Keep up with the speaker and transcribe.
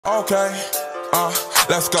Okay,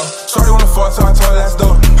 let's go. Shorty wanna fuck, so I told her let's do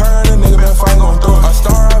it. Her and the nigga been fighting going through it. A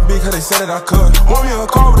star I big, cause they said that I could. Want me a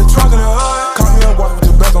car with a truck in the hood. Call me a walk with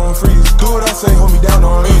your breath on freeze. Do what I say, hold me down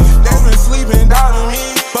on me. They been sleeping down on me,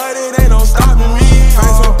 but it ain't no stopping me.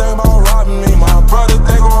 Ain't something about robbing me. My brother,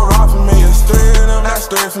 they gon' rob for me. It's three of them, that's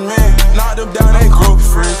three for me. Knock them down, they group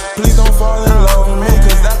free. Please don't fall in love with me,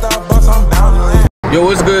 cause after I bust, I'm down to land. Yo,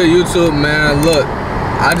 what's good, YouTube, man? Look,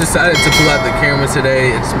 I decided to pull out the camera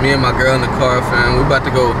today. It's me and my girl in the car, fam. We about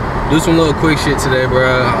to go do some little quick shit today,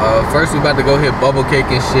 bro. First, we about to go hit bubble cake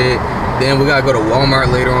and shit. Then we gotta go to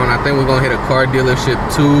Walmart later on. I think we're gonna hit a car dealership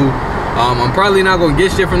too. I'm probably not gonna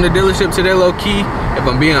get shit from the dealership today, low key, if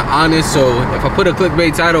I'm being honest. So if I put a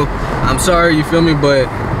clickbait title, I'm sorry, you feel me? But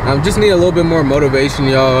I just need a little bit more motivation,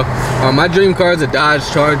 y'all. My dream car is a Dodge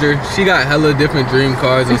Charger. She got hella different dream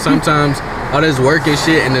cars, and sometimes all this work and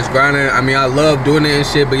shit and this grinding, I mean, I love doing it and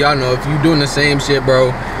shit, but y'all know if you doing the same shit,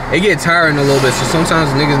 bro, it get tiring a little bit. So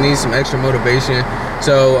sometimes niggas need some extra motivation.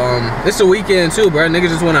 So it's a weekend too, bro. Niggas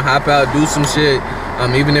just want to hop out, do some shit,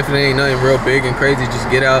 even if it ain't nothing real big and crazy, just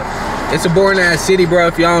get out. It's a boring ass city, bro.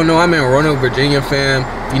 If y'all don't know, I'm in Roanoke, Virginia, fam.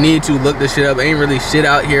 If you need to, look this shit up. Ain't really shit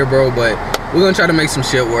out here, bro, but we're gonna try to make some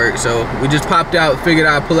shit work. So we just popped out, figured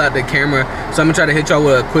I'd pull out the camera. So I'm gonna try to hit y'all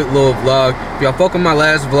with a quick little vlog. If y'all fuck with my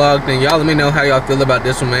last vlog, then y'all let me know how y'all feel about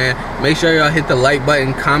this one, man. Make sure y'all hit the like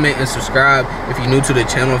button, comment, and subscribe if you're new to the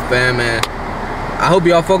channel, fam, man. I hope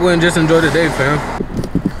y'all fuck with and just enjoy the day, fam.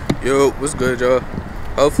 Yo, what's good, y'all?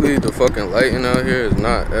 Hopefully the fucking lighting out here is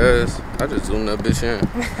not ass. I just zoomed that bitch in.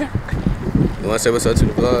 You wanna say what's up to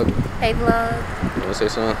the vlog? Hey, vlog. You wanna say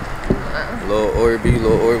something? Little Ori B,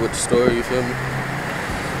 little Ori with the story, you feel me?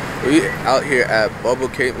 We out here at Bubble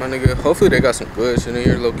Cake, my nigga. Hopefully they got some good shit in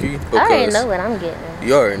here, low key. I already know what I'm getting.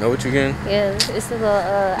 You already know what you're getting? Yeah, it's a little,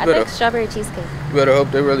 I think strawberry cheesecake. You better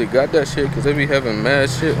hope they really got that shit, because they be having mad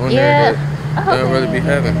shit on there that they don't really be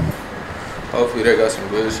having. Hopefully they got some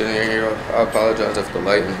good shit in here. I apologize if the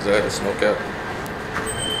lighting is at a snow cap.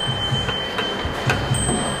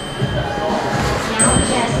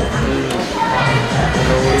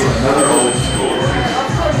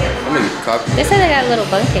 They said they got a little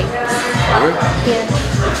bun cake. Really? Yeah.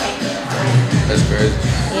 That's crazy.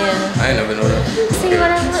 Yeah. I ain't never know that. See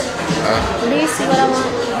what I want? Do you see what I want?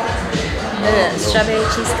 The strawberry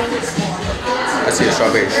cheesecake. I see a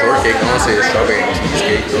strawberry shortcake. I don't see a strawberry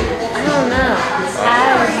cheesecake though. I don't know.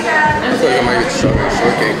 I feel like I might get the strawberry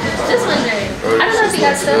shortcake. Just wondering. I don't know if you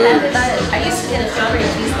guys still have it, but I used to get a strawberry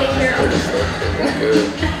cheesecake here. Good.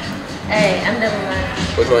 Hey, I'm done with mine.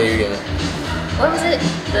 Which one are you getting? What was it?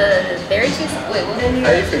 The berry cheesecake? Wait, what was it?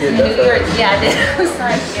 How you forget that? New York. Yeah, I did. I'm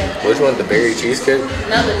sorry. Yeah. Which one? The berry cheesecake?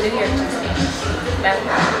 No, the New York cheesecake. That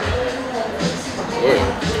one. Where?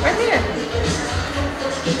 Right there.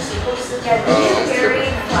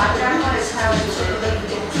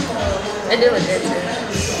 It do look good too.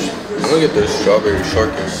 I'm gonna get the strawberry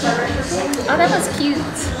shortcake. Oh, that was cute.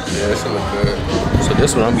 Yeah, this one look good. So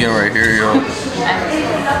this one I'm getting right here, yo.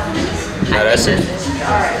 Nah, that's it.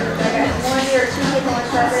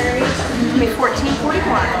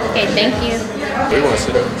 Okay, thank you. Where do you want to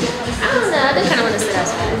sit up? I don't know. I do kind of want to sit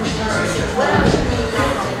outside.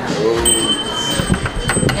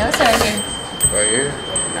 Yeah, let's sit right here. Right here?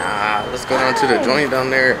 Nah, let's go down to the joint down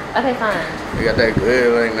there. Okay, fine. We got that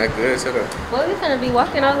good, like that good setup. Well, we finna be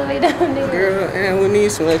walking all the way down there. Girl, and we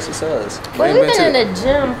need some exercise. Well, we've been in the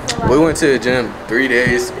gym for like... We went to the gym 3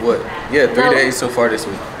 days. What? Yeah, 3 days so far this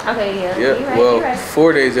week. Okay, yeah. Yeah, right, well, right.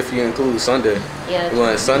 4 days if you include Sunday. Yeah. We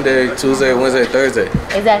went Sunday, Tuesday, Wednesday, Thursday.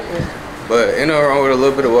 Exactly. But ain't nothing wrong with a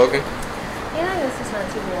little bit of walking. Yeah, I guess it's not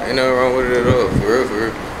too bad. Ain't nothing wrong with it at all. For real, for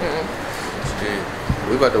real. Shit.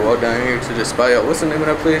 We about to walk down here to the spot. What's the name of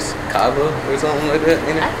that place? Kava or something like that,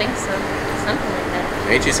 ain't it? I think so. Something like that.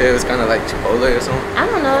 Ain't you say it was kind of like Chipotle or something? I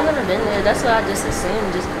don't know. I've never been there. That's what I just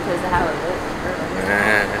assumed just because of how it looked.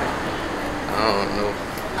 Nah, I don't know.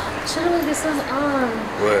 Should we get some,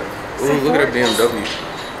 What? Ooh, look at that BMW.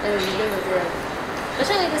 But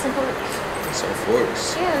should we get some forks? Some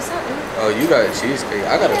forks. Yeah, something. Oh, you got a cheesecake.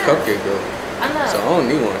 I got a cupcake though. I know. So I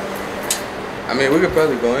don't need one. I mean, we could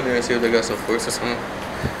probably go in there and see if they got some forks or something.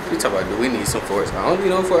 You talk about, do we need some forks? I don't need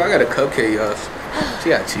no fork. I got a cupcake, y'all. She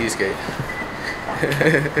got cheesecake.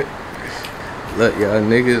 Look, y'all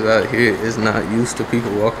niggas out here is not used to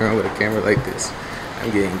people walking around with a camera like this.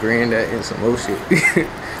 I'm getting grinned at and some more shit.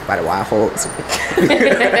 By the Wi folks.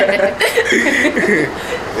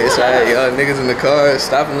 It's alright, y'all niggas in the car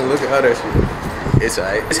stopping to look at all that shit. It's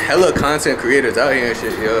alright. It's hella content creators out here and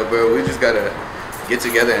shit, yo, bro. We just gotta get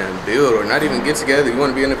together and build, or not even get together. You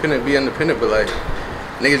wanna be independent, but like,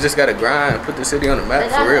 niggas just gotta grind, put the city on the map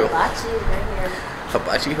for real.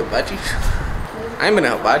 Hibachi. I ain't been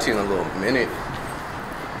in hibachi in a little minute.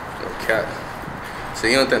 No cat. So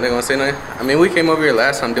you don't think they're gonna say nothing? I mean, we came over here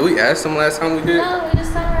last time. Did we ask them last time we did? No, we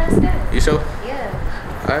just started at SCAT. You sure?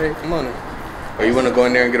 Yeah. Alright, come on. Or you wanna go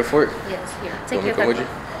in there and get a fork? Yes, here. You Take want me your to come with you?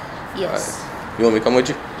 Yes. Right. You want me to come with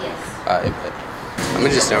you? Yes. Alright, bet. I'm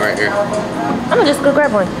gonna just stand right here. I'm gonna just go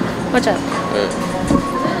grab one. Watch out.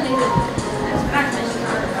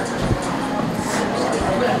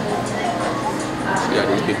 You got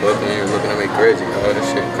these people up in here looking at me crazy. Oh, this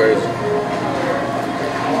shit crazy.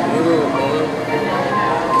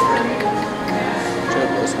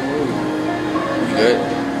 You good?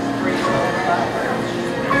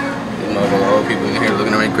 These motherfucking old people in here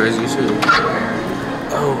looking at me crazy shit.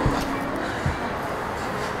 Oh.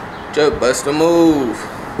 Just bust a move.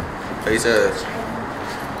 Face ass.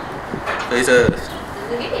 Face ass.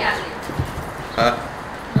 Huh?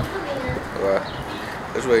 Why?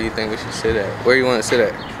 Which way you think we should sit at? Where you want to sit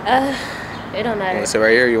at? It don't You matter. want to sit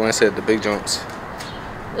right here or you want to sit at the big joints?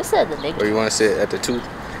 Let's sit at the big Or you want to sit at the two?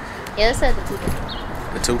 Yeah, let's sit at the two.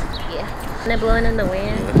 The two? Yeah. And they're blowing in the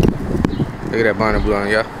wind. Yeah. Look at that bonnet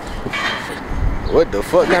blowing, y'all. What the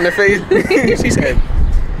fuck kind of face? She said.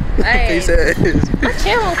 Hey. He said. My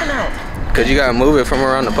chair won't come out. Cause you gotta move it from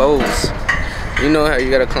around the poles. You know how you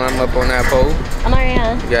gotta climb up on that pole? I'm already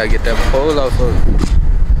on. You gotta get that pole off of it.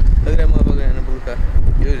 Look at that motherfucker in the blue car.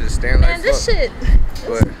 You was just staring Man, like this fuck. shit.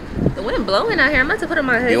 What? The wind blowing out here. I'm about to put on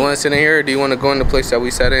my hoodie. Do you want to sit in here or do you want to go in the place that we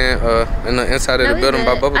sat in the inside of the we building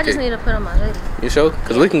by good. Bubble I just Cake? need to put on my hoodie. You sure?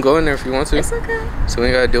 Cause we can go in there if you want to. It's okay. So we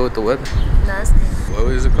ain't gotta deal with the weather. No, it's good. What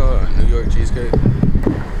was it called? New York cheesecake.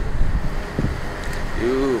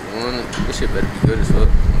 You want this shit better be good as fuck.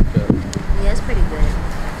 Okay. Yeah, it's pretty good.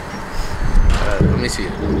 Let me see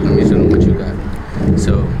it. Let me show them what you got.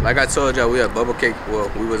 So, like I told y'all, we at Bubble Cake. Well,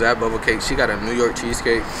 we was at Bubble Cake. She got a New York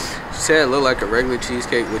cheesecake. She said it looked like a regular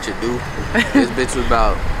cheesecake, which it do. This bitch was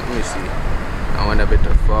about, let me see. I want that bitch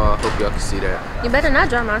to fall. Hope y'all can see that. You better not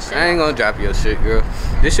drop my shit. I ain't gonna drop your shit, girl.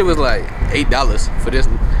 This shit was like $8 for this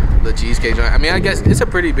little cheesecake joint. I mean, I guess it's a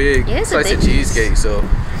pretty big slice of cheesecake, so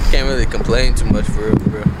can't really complain too much for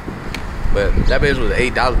real, But that bitch was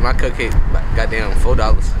 $8. My cupcake, goddamn, $4.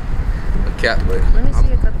 A cap, but Let me see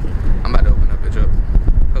your cupcake. I'm about to open that bitch up.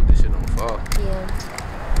 Hope this shit don't fall. Yeah.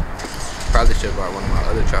 Probably should have bought one of my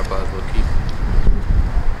other tripods, low key.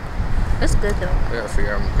 It's good though. I gotta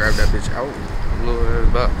figure out I'm gonna grab that bitch out of the little ass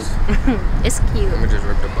box. It's cute. I'm gonna just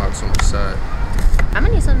rip the box on the side. I'm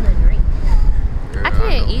gonna need something to drink. Girl, I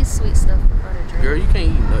can't eat sweet stuff without a drink. Girl, you can't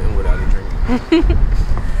eat nothing without a drink.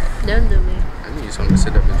 Don't do me. I need something to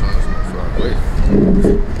sit that bitch on before I quit.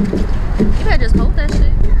 You better just hold that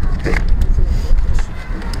shit.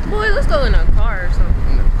 Boy, let's go in a car or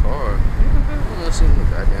something. In the car? I don't see in the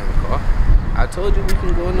goddamn car. I told you we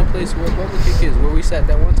can go in the place where Bubble Cake is, where we sat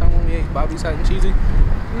that one time when we ate Bobby's Hot and Cheesy.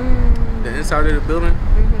 The inside of the building.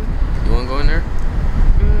 You wanna go in there?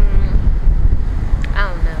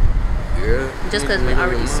 I don't know. Yeah. Just because we're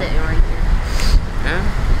already sitting right here. Yeah,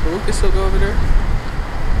 but we can still go over there.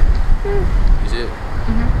 You see it?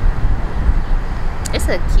 It's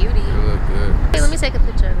a cutie. It look good. Hey, let me take a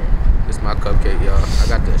picture of it. It's my cupcake, y'all. I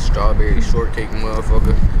got the strawberry shortcake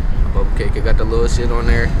motherfucker. My bubble cake. I got the little shit on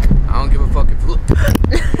there. I don't give a fuck if look.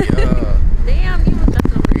 Yeah. Damn, you was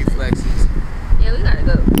jumping over the Reflexes. Yeah, we gotta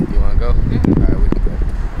go. You wanna go? Alright, we can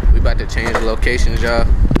go. We about to change the locations, y'all.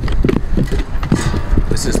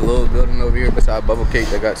 It's this little building over here beside Bubble Cake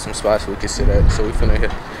that got some spots we can sit at. So we finna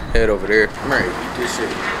head over there. I'm ready to eat this shit.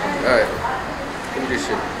 Alright. Give me this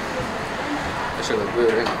shit. That shit look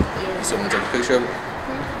good, ain't it? Yeah. You still wanna take a picture of it?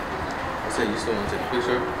 I said you still wanna take a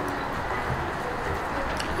picture of it?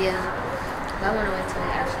 Yeah. But I wanna wait till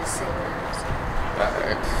they actually sit down.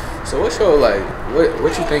 Alright. So what's your like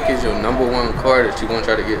what you think is your #1 car that you gonna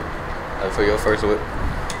try to get for your first whip?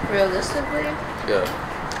 Realistically? Yeah.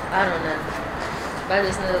 I don't know. But I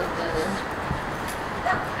just know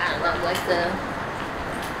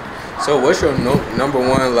So what's your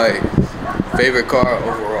 #1 like favorite car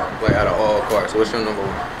overall? Like out of all cars. So what's your #1?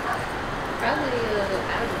 probably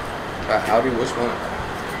Audi. Audi, which one?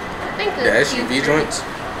 I think The SUV joints?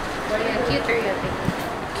 Well, yeah, Q3 I think.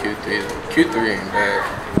 Q3 ain't bad.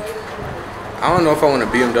 I don't know if I want a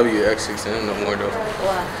BMW X6M no more though.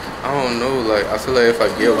 Why? I don't know, like I feel like if I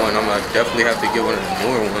get one, I'm gonna definitely have to get one of the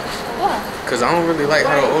newer ones. Why? Cause I don't really like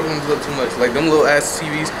how the old ones look too much. Like them little ass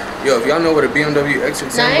TVs. Yo, if y'all know what a BMW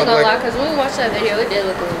X6M Nah, I ain't look gonna lie, like. cause when we watched that video, it did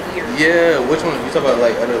look a little weird. Yeah, which one? You talk about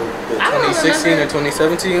like the I don't 2016 or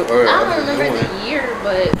 2017 or I the don't remember new the one? year,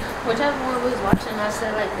 but whichever one we was watching, I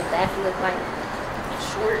said like the back looked like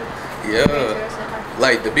short. Yeah.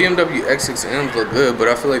 Like the BMW X6Ms look good, but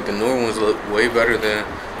I feel like the newer ones look way better than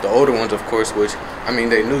the older ones, of course, which, I mean,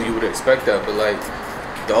 they knew you would expect that, but like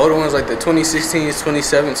the older ones, like the 2016s,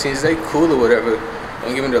 2017s, they cool or whatever.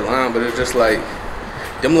 Don't give me the line, but it's just like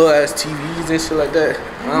them little ass TVs and shit like that.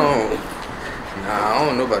 I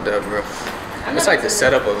don't know about that, bro. It's like the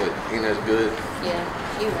setup of it, you know, it's good. Yeah,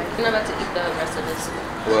 you're right. I'm not about to eat the rest of this.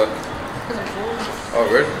 What? Because I'm full. Oh,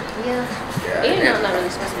 really? Yeah. Even though I'm not really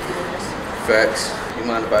supposed to be doing this. Facts. You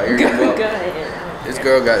mind if I hear you out? Go ahead. This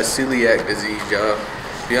girl got celiac disease, y'all.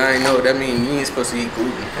 If y'all ain't know what that means, you ain't supposed to eat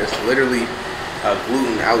gluten. It's literally a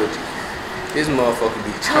gluten allergy. This motherfucker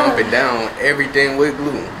be chomping down everything with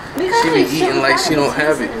gluten. She be eating like she don't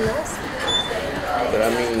have it. But I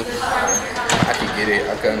mean, I can get it.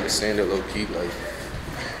 I can understand it low key, like,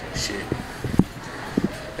 shit.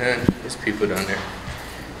 And there's people down there.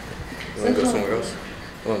 You wanna go somewhere else?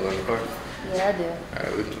 You wanna go in the car? Yeah, I do.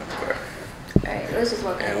 Alright, we can go in the car. Alright, let's just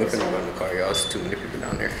walk. And we're finna go in the car, y'all. There's too many people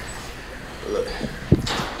down there. But look.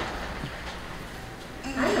 I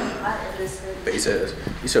know hot in this city. Face ass.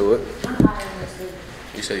 You said what? I'm hot in this city.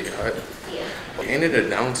 You said you're hot? Yeah. Ain't it a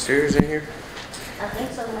downstairs in here? I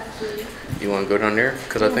think so, actually. You wanna go down there?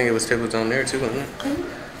 Cause I think it was tables down there too, wasn't it?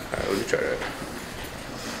 Alright, we can try that.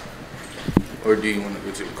 Or do you wanna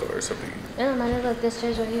go to the car or something? Yeah, I know, like this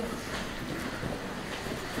chair's right here.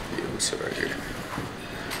 Yeah, we sit right here.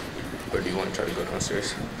 Or do you wanna try to go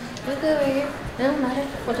downstairs? We're good right here. It don't matter.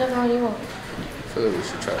 Whichever one you want. I feel like we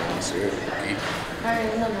should try downstairs. Alright,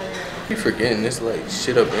 it don't matter. Keep forgetting this like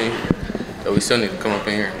shit up in here. That we still need to come up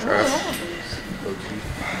in here and try. Okay.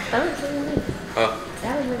 That was really nice. Huh?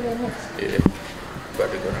 That was really nice. Yeah.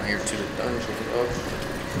 About to go down here to the dungeon.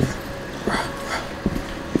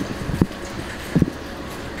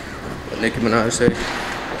 What Nicki Minaj say?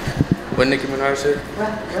 What Nicki Minaj said?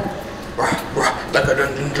 Like a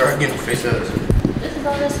dungeon dragon face ass. This is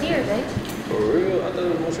all that's here, babe. For real? I thought it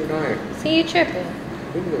was mostly down here. See, you tripping.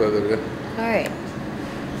 We can go back over there. Alright.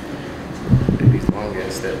 These long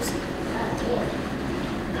ass steps.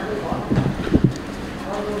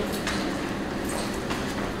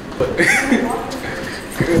 But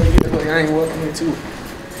girl, you look like I ain't walking in too.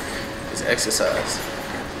 It's exercise.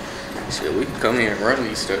 Shit, we can come here and run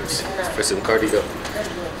these steps for some cardio.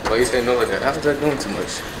 Why you say no like that? How's that doing too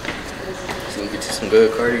much? It's gonna get you some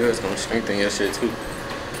good cardio. It's gonna strengthen your shit too.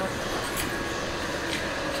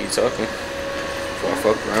 Keep talking. Before I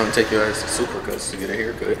fuck around and take your ass to Supercuts to get a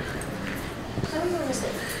haircut. How do you want to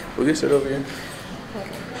sit? We can sit over here.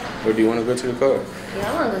 Okay. Or do you want to go to the car?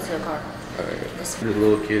 Yeah, I want to go to the car. Alright. This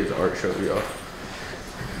little kid's art show, y'all.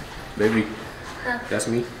 Baby, that's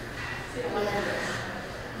me.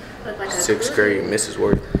 Look like a 6th grade, Mrs.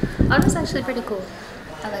 Worth. Oh, that's actually pretty cool.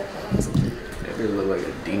 I like that. That really look like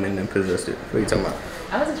a demon and possessed it. What are you talking about?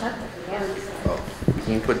 I wasn't talking. Yeah. Oh,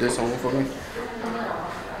 can you put this on for me?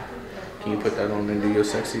 Can you put that on and do your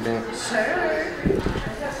sexy dance? Sure.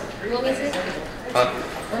 You want me to? Huh?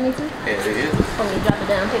 Want me to? Yeah, it is. Want me to drop it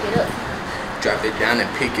down, pick it up? Drop it down and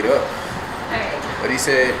pick it up. Alright. But he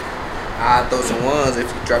said, I'll throw some ones if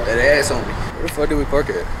you drop that ass on me. Where the fuck did we park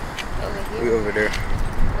at? Over here. We over there.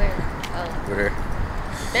 Where? Oh. Over there.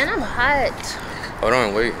 Man, I'm hot. Hold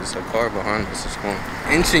on, wait. There's a car behind us. It's going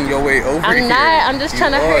inching your way over here. I'm not. I'm just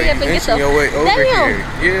trying to hurry up and get the... Inching your way over Damn.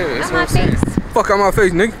 here. Yeah, that's Out what my I'm saying. face. Fuck out my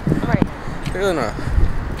face, nigga. Alright. Hell nah.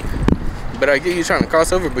 But I get you trying to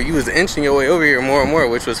cross over, but you was inching your way over here more and more,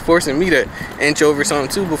 which was forcing me to inch over something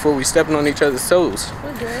too before we stepping on each other's toes.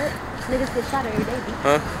 We're good. Niggas get shot every day, B.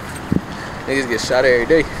 Huh? Niggas get shot every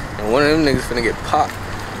day. And one of them niggas finna get popped.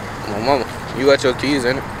 My mama. You got your keys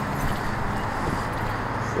in it.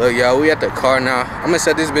 Look, y'all, we at the car now. I'm gonna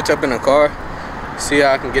set this bitch up in the car. See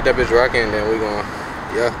how I can get that bitch rocking, and then we gonna,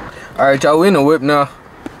 yeah. Alright, y'all, we in the whip now.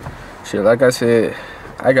 Shit, like I said,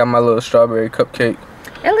 I got my little strawberry cupcake.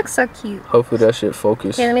 It looks so cute. Hopefully that shit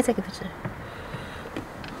focus. Here, let me take a picture.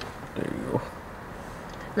 There you go.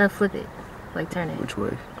 No, flip it. Like, turn it. Which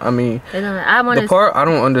way? I mean, the part I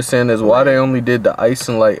don't understand is why they only did the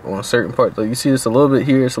icing like on certain parts. Like, you see it's a little bit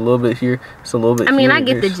here, it's a little bit here, it's a little bit here. I mean, I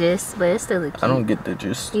get the gist, but it's still look cute. I don't get the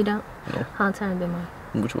gist. You don't? No. Hold on, be mine.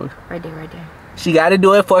 Which way? Right there, right there. She got to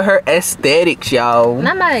do it for her aesthetics, y'all.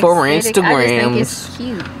 Not my for aesthetic. Instagram. I just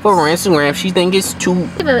think it's cute. For Instagram, she think it's too.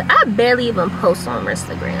 I barely even post on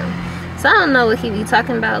Instagram, so I don't know what he be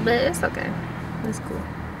talking about, but it's okay. It's cool.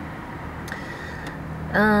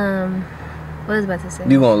 What was I about to say?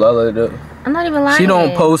 You gonna love it up? I'm not even lying. She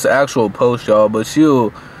don't post actual posts, y'all, but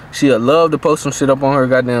she'll love to post some shit up on her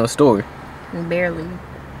goddamn story. Barely.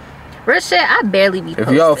 Real shit, I barely be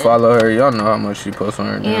posting. If y'all follow her, y'all know how much she posts on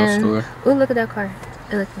her damn story. Ooh, look at that car.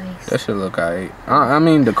 It look nice. That shit look alright. I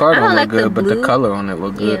mean, the car don't look good, but the color on it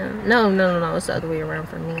look good. Yeah. No. It's the other way around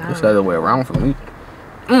for me. It's the other way around for me.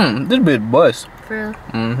 This bitch bust. For real?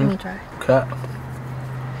 Let me try. Cut.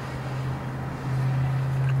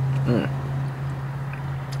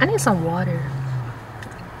 I need some water.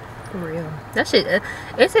 For real. That shit,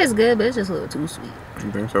 it tastes good, but it's just a little too sweet.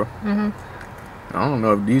 You think so? I don't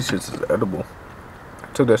know if these shits is edible. I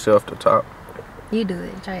took that shit off the top. You do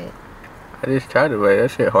it. Try it. I just tried it, but that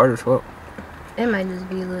shit hard as fuck. It might just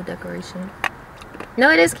be a little decoration. No,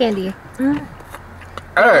 it is candy. Hey. You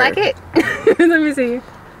like it? Let me see.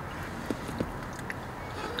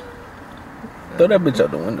 Throw that bitch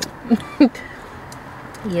out the window.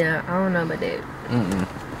 Yeah, I don't know about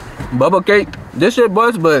that. Bubble cake. This shit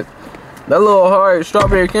bust, but that little hard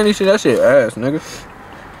strawberry candy shit, that shit ass, nigga.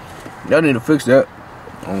 Y'all need to fix that.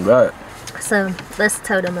 Oh God. So let's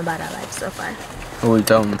tell them about our life so far. What we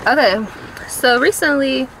telling them? Okay, so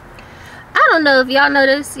recently, I don't know if y'all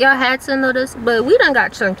noticed, y'all had to notice, but we done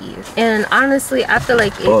got chunky. And honestly, I feel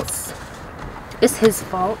like it's his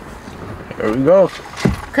fault. There we go.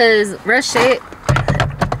 Cause real shit,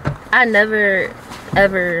 I never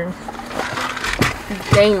ever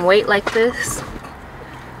gained weight like this.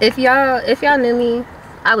 If y'all knew me,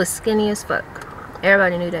 I was skinny as fuck.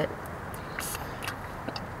 Everybody knew that.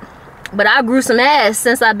 But I grew some ass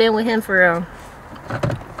since I've been with him for real.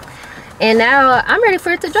 And now I'm ready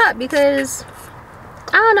for it to drop because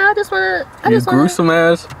I don't know. I just grew some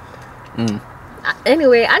ass.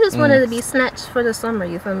 Anyway, I just wanted to be snatched for the summer.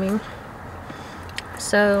 You feel me?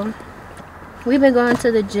 So we've been going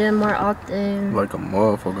to the gym more often. Like a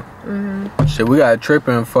motherfucker. Shit, we got a trip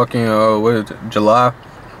in fucking what is it? July.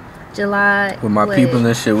 With my people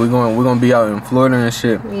and shit. We're gonna be out in Florida and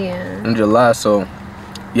shit. Yeah. In July, so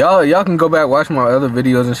y'all can go back watch my other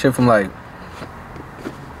videos and shit from like,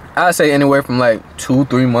 I'd say anywhere from like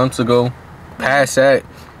 2-3 months ago. Past that,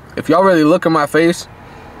 if y'all really look at my face,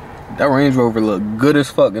 that Range Rover look good as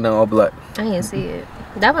fuck in all black. I didn't see it.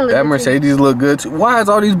 That Mercedes look good too. Why is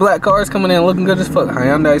all these black cars coming in looking good as fuck?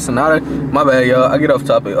 Hyundai Sonata. My bad, y'all. I get off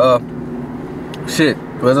topic. Shit.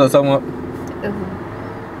 What was I talking about?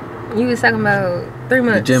 You was talking about 3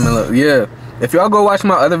 months. The gym and look. Yeah. If y'all go watch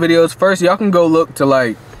my other videos first, y'all can go look to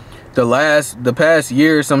like the past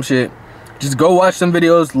year or some shit. Just go watch some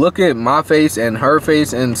videos. Look at my face and her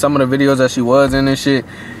face and some of the videos that she was in and shit,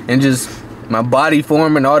 and just my body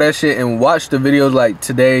form and all that shit, and watch the videos like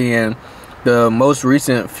today and the most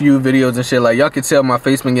recent few videos and shit. Like y'all can tell my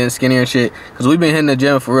face been getting skinnier and shit, cause we've been hitting the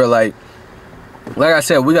gym for real. Like I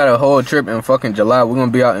said, we got a whole trip in fucking July. We're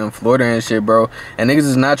gonna be out in Florida and shit, bro. And niggas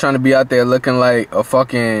is not trying to be out there looking like a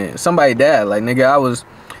fucking somebody dad. Like nigga, I was,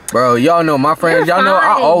 bro. Y'all know my friends. Y'all know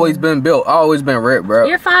I always been built. I always been ripped, bro.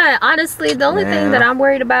 You're fine. Honestly, the only thing that I'm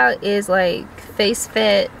worried about is like face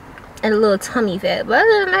fat and a little tummy fat. But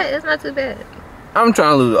other than that, it's not too bad. I'm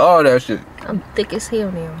trying to lose all that shit. I'm thick as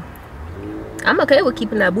hell now. I'm okay with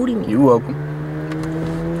keeping that booty meat. You welcome.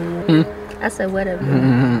 I said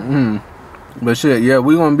whatever. But shit, yeah,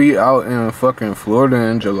 we gonna be out in fucking Florida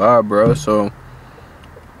in July, bro. So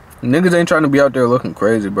niggas ain't trying to be out there looking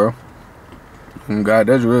crazy, bro. God,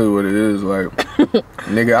 that's really what it is. Like,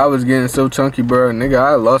 nigga, I was getting so chunky, bro. Nigga,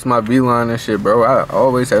 I lost my V-line and shit, bro. I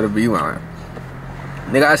always had a V-line.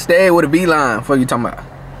 Nigga, I stayed with a V-line. Fuck you talking about?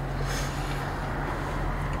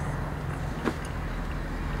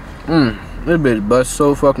 This bitch bust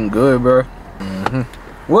so fucking good, bro.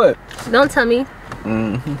 What? Don't tell me.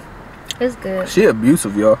 It's good. She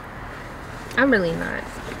abusive, y'all. I'm really not.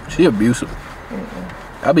 She abusive.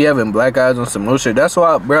 I be having black eyes on some real shit. That's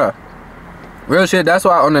why, bro. Real shit. That's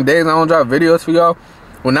why on the days I don't drop videos for y'all,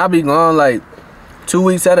 when I be gone like 2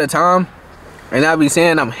 weeks at a time, and I be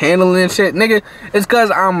saying I'm handling shit, nigga, it's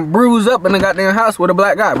cause I'm bruised up in the goddamn house with a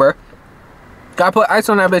black guy, bro. Gotta put ice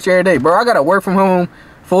on that bitch every day, bro. I gotta work from home,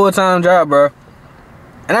 full-time job, bro.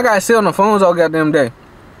 And I gotta sit on the phones all goddamn day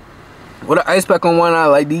with an ice pack on one eye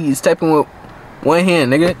like these, typing with one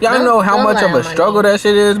hand, nigga. Y'all know how much of a struggle that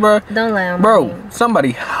shit is, bro. Don't lie on bro, me.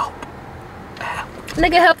 Somebody help.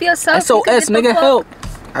 Nigga, help yourself. SOS, nigga, help.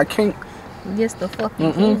 I can't. Yes, the fuck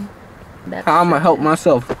you can. How I'ma help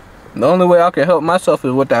myself? The only way I can help myself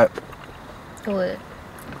is with that. What?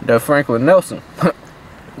 That Franklin Nelson.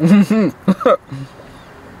 Get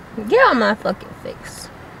on my fucking face.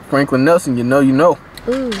 Franklin Nelson, you know.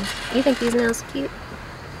 Ooh, you think these nails cute?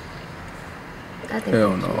 I think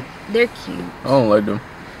hell no. They're cute. I don't like them.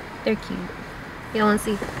 They're cute. You want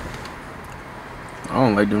to see? I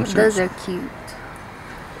don't like them shit. Those are cute.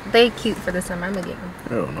 They cute for the summer. I'm gonna get them.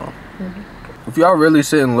 Hell no. If y'all really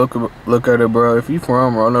sit and look at it, bro. If you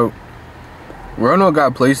from Roanoke, Roanoke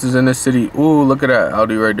got places in the city. Ooh, look at that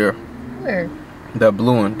Audi right there. Where? That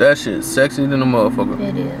blue one. That shit sexy than a motherfucker.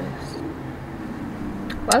 It is.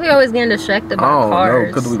 Why we always getting distracted by cars? I don't know,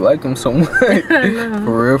 because we like them so much.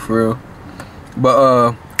 For real, for real.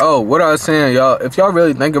 But, oh, what I was saying, y'all, if y'all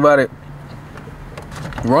really think about it,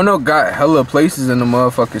 Roanoke got hella places in the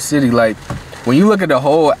motherfucking city. Like, when you look at the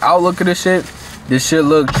whole outlook of this shit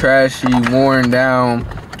look trashy, worn down,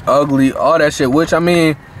 ugly, all that shit, which, I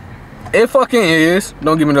mean, it fucking is,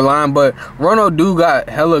 don't give me the line, but Roanoke do got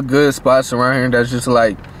hella good spots around here that's just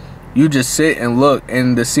like, you just sit and look,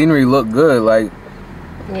 and the scenery look good, like,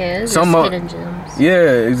 yeah, it's just hidden gems.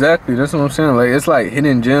 Yeah, exactly, that's what I'm saying, like, it's like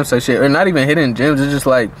hidden gems, that shit, or not even hidden gems, it's just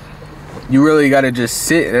like, you really gotta just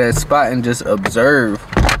sit at a spot and just observe,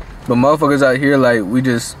 but motherfuckers out here, like, we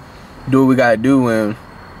just do what we gotta do, and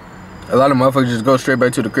a lot of motherfuckers just go straight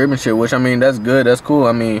back to the crib and shit, which, I mean, that's good, that's cool.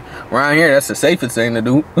 I mean, around here, that's the safest thing to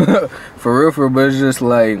do. For real, but it's just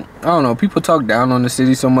like, I don't know, people talk down on the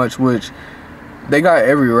city so much, which they got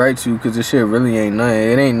every right to, because this shit really ain't nothing.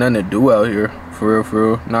 It ain't nothing to do out here, for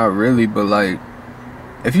real. Not really, but like,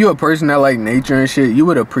 if you a person that like nature and shit, you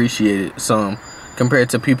would appreciate it some, compared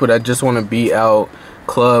to people that just want to be out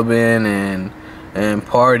clubbing and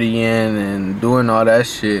partying and doing all that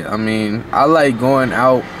shit. I mean, I like going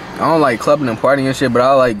out. I don't like clubbing and partying and shit, but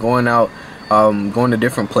I like going out, going to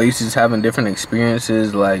different places, having different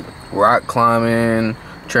experiences, like rock climbing,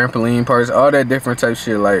 trampoline parks, all that different type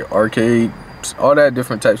shit, like arcades, all that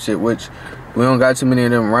different type shit, which we don't got too many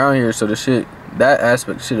of them around here, so the shit, that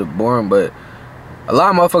aspect shit is boring. But a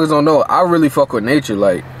lot of motherfuckers don't know, I really fuck with nature,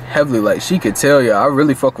 like, heavily. Like, she could tell ya, I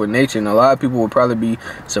really fuck with nature, and a lot of people would probably be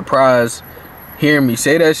surprised hearing me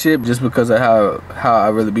say that shit just because of how I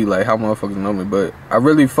really be, like, how motherfuckers know me. But I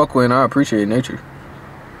really fuck with and I appreciate nature.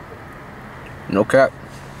 No cap.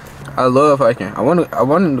 I love hiking. I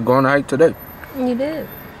wanted to go on a hike today. You did.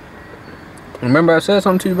 Remember I said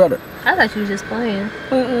something to you about it? I thought you was just playing.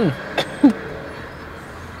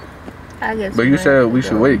 I guess. But you said we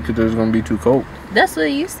should wait because it was gonna be too cold. That's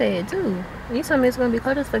what you said too. You told me it's gonna be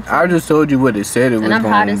cold as fuck. I just told you what it said it was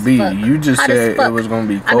gonna be. You just said it was gonna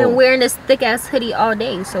be cold. I've been wearing this thick ass hoodie all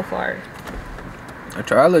day so far. I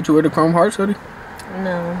tried to let you wear the Chrome Hearts hoodie.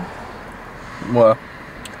 No. What?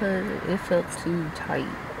 Cause it felt too tight.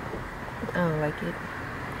 I don't like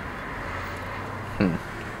it.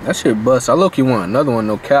 That shit bust. I low-key want another one,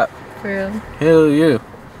 no cap. For real? Hell yeah.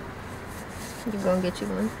 You gonna get you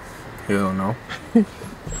one? Hell no.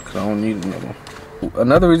 Cause I don't need another one.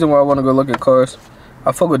 Another reason why I want to go look at cars,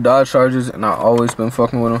 I fuck with Dodge Chargers and I always been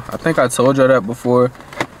fucking with them. I think I told y'all that before.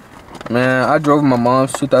 Man, I drove my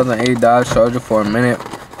mom's 2008 Dodge Charger for a minute.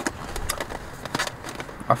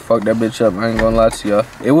 I fucked that bitch up, I ain't gonna lie to y'all.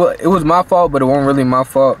 It was my fault, but it wasn't really my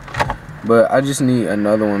fault. But I just need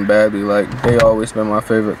another one badly. Like, they always been my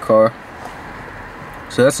favorite car.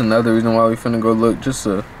 So that's another reason why we finna go look, just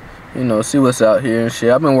to, you know, see what's out here and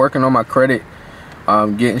shit. I've been working on my credit,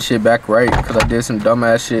 getting shit back right, because I did some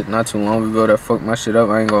dumbass shit not too long ago that fucked my shit up.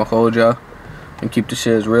 I ain't gonna hold y'all and keep the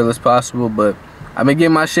shit as real as possible, but I've been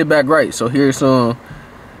getting my shit back right. So here soon,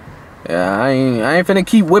 yeah, I ain't finna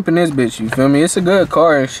keep whipping this bitch, you feel me? It's a good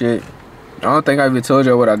car and shit. I don't think I even told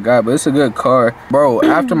y'all what I got, but it's a good car. Bro,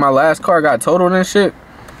 after my last car got totaled and shit,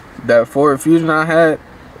 that Ford Fusion I had,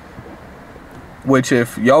 which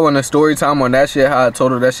if y'all want a story time on that shit, how I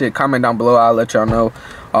totaled that shit, comment down below, I'll let y'all know.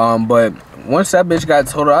 But once that bitch got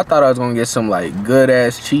totaled, I thought I was gonna get some like good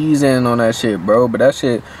ass cheese in on that shit, bro. But that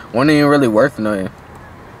shit wasn't even really worth nothing.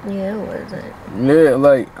 Yeah, it wasn't. Yeah,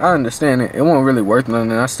 like, I understand it. It wasn't really worth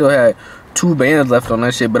nothing. I still had 2 bands left on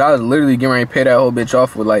that shit, but I was literally getting ready to pay that whole bitch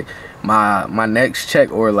off with like my next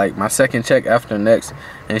check, or like my second check after next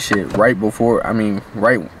and shit, right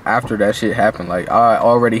after that shit happened. Like, I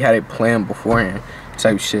already had it planned beforehand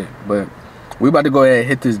type shit. But we about to go ahead and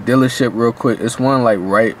hit this dealership real quick. It's one like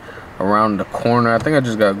right around the corner. I think I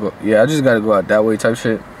just gotta go, yeah, I just gotta go out that way type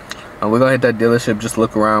shit. We're gonna hit that dealership, just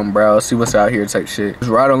look around, browse, see what's out here type shit. Just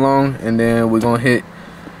ride along, and then we're gonna hit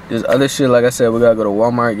this other shit. Like I said, we gotta go to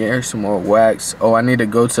Walmart, get her some more wax. Oh, I need to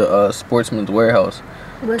go to Sportsman's Warehouse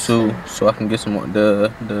too, so I can get some more,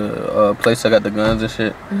 the place I got the guns and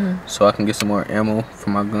shit, so I can get some more ammo for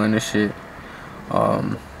my gun and shit.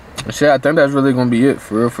 Shit, I think that's really gonna be it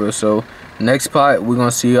for real. So next spot we're gonna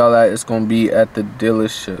see y'all at, it's gonna be at the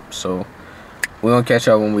dealership. So we're gonna catch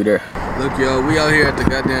y'all when we there. Look, y'all, we out here at the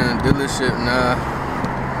goddamn dealership now.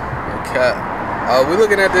 We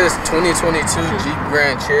looking at this 2022 Jeep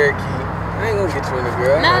Grand Cherokee. I ain't gonna get you in the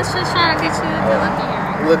girl. No, it's just trying to get you into looking.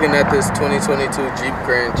 Looking at this 2022 Jeep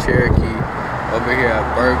Grand Cherokee over here at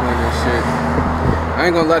Bergman and shit. I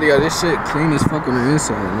ain't gonna lie to y'all, this shit clean as fuck on the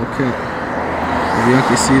inside, okay? You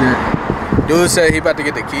can see that. Dude said he about to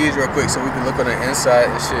get the keys real quick so we can look on the inside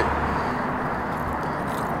and shit.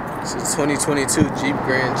 It's a 2022 Jeep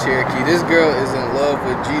Grand Cherokee. This girl is in love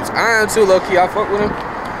with Jeeps. I am too, low-key. I fuck with him.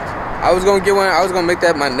 I was gonna get one. I was gonna make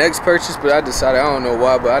that my next purchase, but I decided, I don't know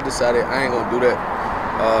why, but I decided I ain't gonna do that.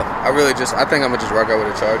 I think I'm gonna just rock out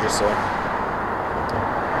with a Charger, so.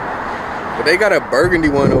 But they got a burgundy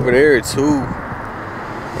one over there too.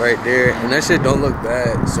 Right there. And that shit don't look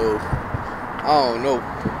bad, so I don't know.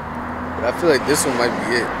 But I feel like this one might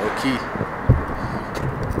be it, low-key.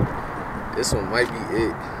 This one might be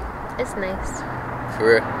it. It's nice. For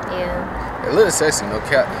real? Yeah. It looks sexy, no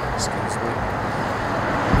cap. Excuse me.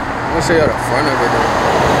 I'm gonna show y'all the front of it though.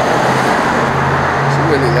 She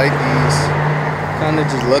really like these. Kinda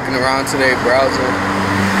just looking around today, browsing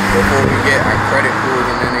before we get our credit pulled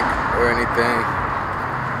in any or anything.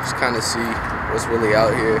 Just kinda see what's really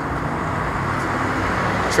out here.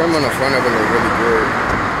 Trim on the front of it look really good.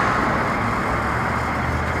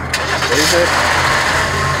 What is it?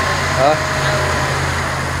 Huh?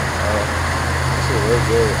 Oh, this shit real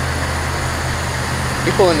good.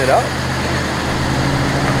 You pulling it out?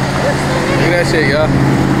 Look at that shit, y'all.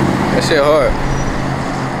 That shit hard.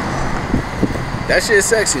 That shit is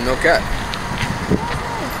sexy, no cap.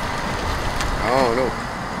 I don't know.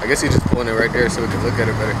 I guess he's just pulling it right there so we can look at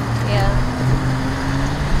it better. Yeah.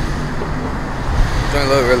 It's gonna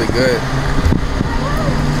look really good.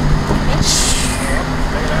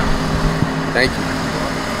 Thank you.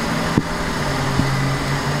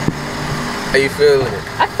 How you feeling it?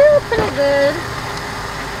 I feel pretty good.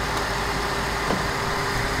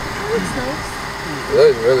 It looks nice. It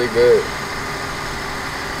looks really good.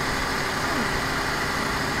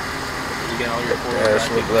 You got all your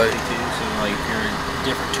like. too, so like if you're in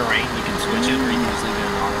different terrain, you can switch it, or you can just leave it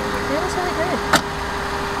in auto. It looks really good.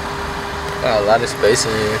 Got a lot of space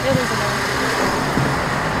in here. It is a lot.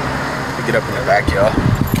 Get up in the back, y'all.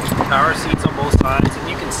 Power seats on both sides, and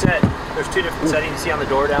you can set. There's two different settings. You see on the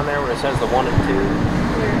door down there where it says the 1 and 2.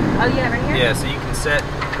 Oh yeah, right here. Yeah, so you can set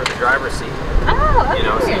for the driver's seat. Oh, okay. You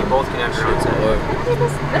know, so you both can have your own set. Okay,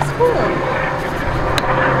 that's cool.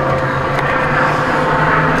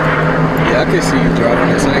 Yeah, I can see you driving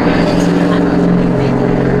this thing. I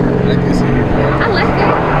can see you driving. I like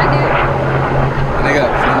it. I do. And they got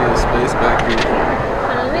plenty of space back here.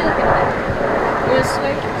 Let me look at that. You wanna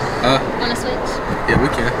switch? Wanna switch? Yeah, we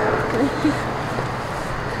can.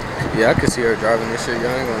 Yeah, I can see her driving this shit.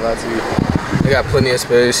 Y'all ain't gonna lie to you. They got plenty of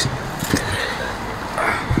space.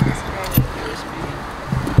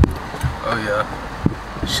 Oh yeah.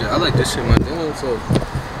 Shit, I like this shit, man. Damn, so.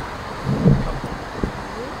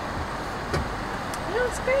 It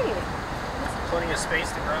looks great. Plenty of space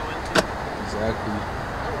to grow into. Exactly.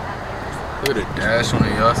 Look at the dash on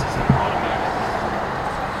it, y'all.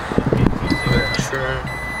 Look at that trim.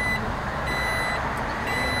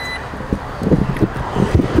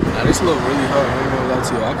 Now this look really hard. I ain't gonna lie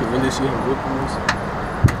to you. I can really see her whipping this.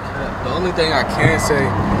 The only thing I can say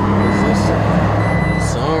is this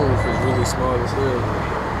sunroof is really small as hell.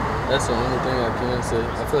 That's the only thing I can say.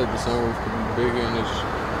 I feel like the sunroof could be bigger in this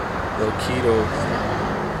little keto.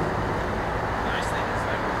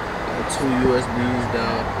 Two USBs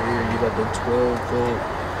down here. You got the 12-volt.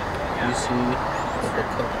 You see the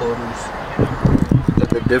cup holders. Got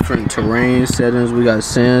the different terrain settings. We got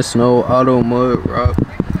sand, snow, auto, mud, rock,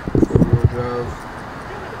 4-wheel drive.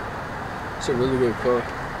 It's a really good car.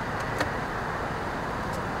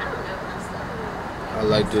 I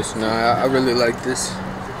like this. Nah, I really like this.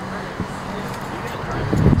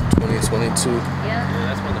 2022. Yeah.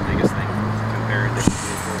 That's one of the biggest things comparing different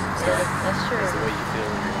vehicles and stuff. That's true. It's the way you feel.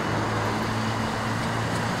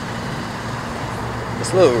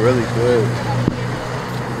 This look really good.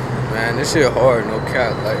 Man, this shit hard, no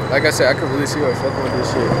cap. Like I said, I can really see her fucking with this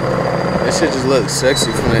shit. This shit just looks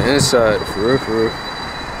sexy from the inside, for real, for real.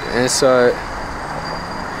 The inside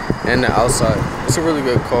and the outside. It's a really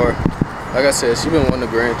good car. Like I said, she been wanting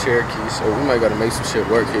a Grand Cherokee, so we might gotta make some shit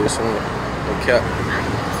work here soon. No cap.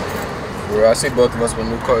 Bro, I see both of us with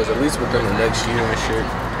new cars, at least within the next year and shit.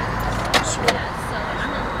 So,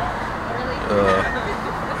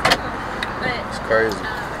 it's crazy.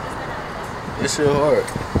 This shit hard.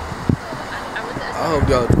 I hope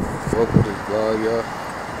y'all fuck with this vlog, y'all.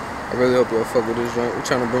 I really hope y'all fuck with this joint. We're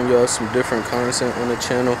trying to bring y'all some different content on the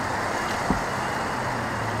channel.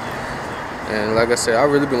 And like I said, I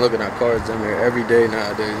really been looking at cars down there every day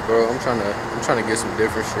nowadays, bro. I'm trying to get some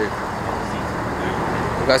different shit.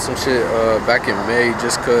 I got some shit back in May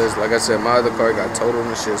just cause, like I said, my other car got totaled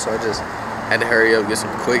and shit, so I just had to hurry up, get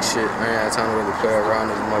some quick shit. I ain't had time to really play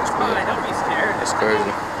around as much, but Don't be scared. it's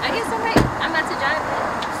crazy. I guess I'm about to drive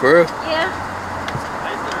it. For real? Yeah.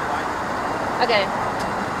 Okay.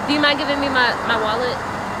 Do you mind giving me my wallet?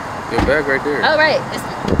 Your bag right there. Oh, right. It's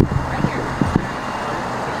right here.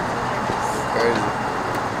 Crazy.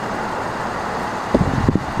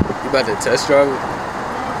 You about to test drive it?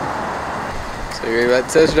 So you're about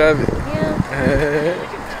to test drive it? Yeah.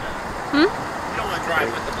 You don't want to drive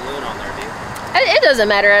with the balloon on there, do you? It doesn't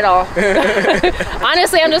matter at all.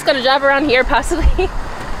 Honestly, I'm just going to drive around here, possibly. Yeah,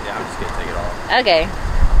 I'm just going to take it off. Okay.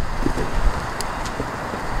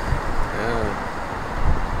 Yeah.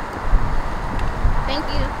 Thank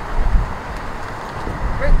you.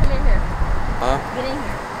 Rick, come in here. Huh? Get in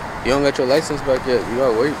here. You don't got your license back yet. You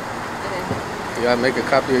gotta wait. Okay. You gotta make a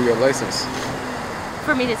copy of your license.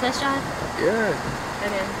 For me to test drive? Yeah.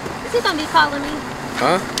 Okay. Is he going to be calling me?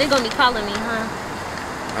 Huh? They're going to be calling me, huh?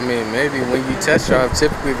 I mean, maybe when you test drive,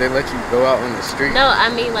 typically they let you go out on the street. No, I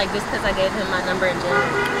mean like just because I gave him my number in general.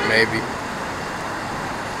 Maybe.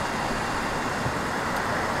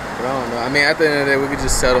 But I don't know. I mean, at the end of the day, we could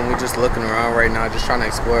just settle. We're just looking around right now, just trying to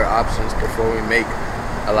explore options before we make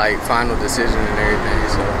a final decision and everything.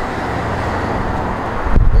 So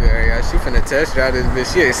look at her, guys. She finna test drive this bitch.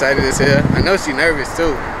 She excited as hell. I know she nervous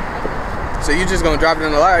too. So you just gonna drop it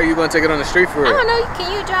in the lot, or you gonna take it on the street for I her? don't know. Can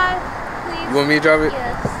you drive, please? You want me to drive it?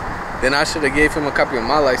 Yes. Then I should have gave him a copy of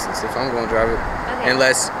my license if I'm gonna drive it. Okay.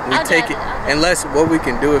 Unless we I'll take drive it, it. unless what we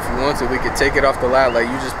can do if you want to, we could take it off the lot. Like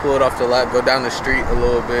you just pull it off the lot, go down the street a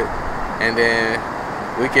little bit, and then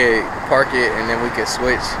we could park it, and then we could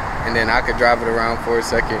switch, and then I could drive it around for a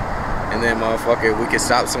second, and then motherfucker, we could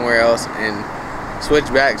stop somewhere else and switch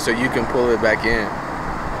back so you can pull it back in.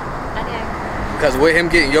 Okay. Because with him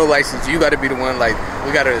getting your license, you got to be the one, like,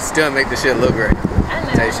 we got to still make the shit look right. I know.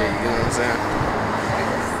 Type shit, you know what I'm saying?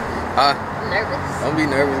 Huh? Nervous. Don't be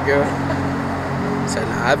nervous, girl. Said,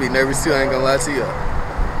 nah, I be nervous too, I ain't gonna lie to y'all.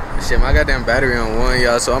 Shit, my goddamn battery on 1,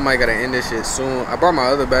 y'all, so I might gotta end this shit soon. I brought my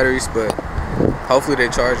other batteries, but hopefully they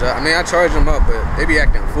charge up. I mean, I charge them up, but they be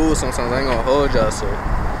acting fool sometimes. I ain't gonna hold y'all, so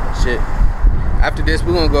shit. After this,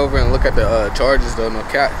 we're gonna go over and look at the charges though, no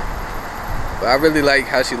cap. But I really like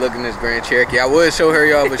how she look in this Grand Cherokee. I would show her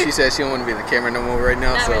y'all, but she said she don't want to be in the camera no more right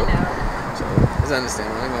now, Not so right now. so it's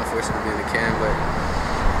understandable. I ain't gonna force her to be in the cam, but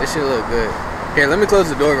this shit look good. Here, let me close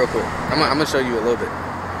the door real quick. I'm gonna show you a little bit.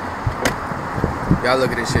 Y'all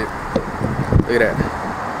look at this shit. Look at that.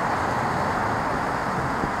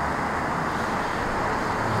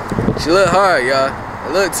 She look hard, y'all.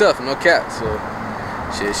 It look tough, no cap. So,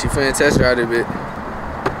 shit, she finna test drive it a bit.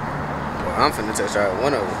 Well, I'm finna test drive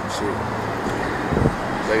one of them. Shit.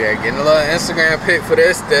 Look at her, getting a little Instagram pic for the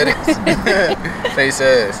aesthetics. Face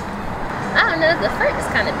ass. I don't know. The front is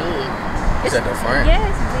kind of big. Is that the front? Yeah,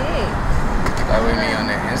 it's big. Like with me on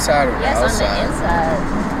the inside or the Yes, outside? on the inside.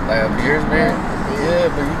 Like up here's big? Yeah,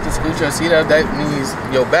 but you can scoot your seat up. That means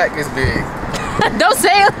your back is big. Don't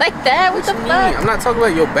say it like that. What the you mean? fuck? I'm not talking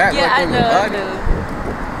about your back, Yeah, like I on know. your I body. know.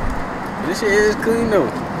 This shit is clean though.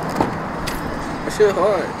 This shit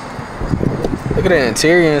hard. Look at the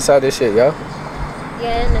interior inside this shit, y'all.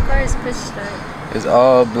 Yeah, and the car is push start. It's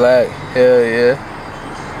all black. Hell yeah.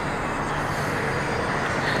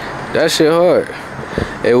 That shit hard.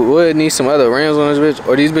 It would need some other rims on this bitch,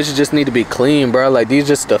 or these bitches just need to be clean, bro. Like these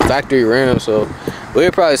just the factory rims, so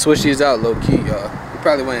we'd probably switch these out low key, y'all. We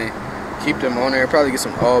probably wouldn't keep them on there. Probably get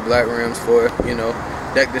some all black rims for her, you know,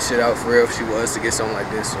 deck this shit out for real if she was to get something like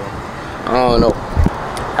this. So I don't know.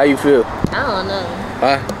 How you feel? I don't know.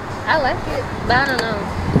 Huh? I like it, but I don't know.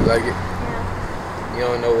 You like it? Yeah. You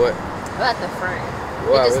don't know what? About the front.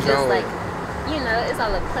 Why? It just What's feels wrong like, with you know, it's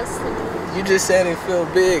all up close to me. it? You just said it feel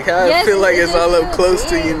big. How Yes, I feel like it it's just all up feel close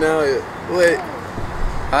to big. you now. What?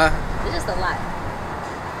 Huh? It's just a lot.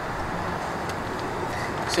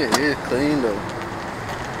 Shit is clean though.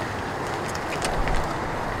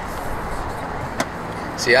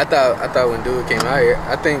 See, I thought when dude came out here,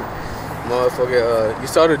 I think motherfucker, you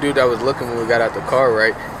saw the dude that was looking when we got out the car,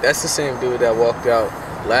 right? That's the same dude that walked out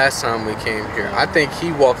last time we came here. I think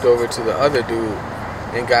he walked over to the other dude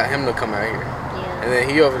and got him to come out here. Yeah. And then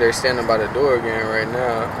he over there standing by the door again right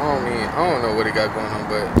now. I don't know what he got going on,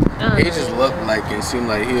 but he just looked like it seemed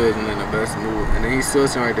like he wasn't in the best mood. And then he's still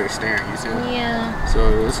sitting right there staring, you see him? Yeah. So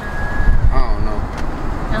it's, I don't know.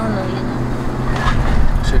 I don't know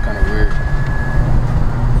either. Shit kind of weird.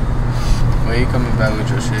 When he coming back with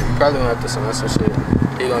your shit, you probably gonna have to send us some shit.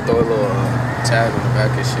 He gonna throw a little tag on the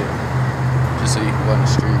back of shit, just so you can go on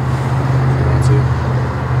the street. You know what I'm saying?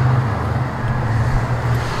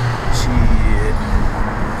 Shit.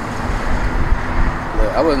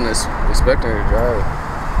 Look, I wasn't expecting her to drive.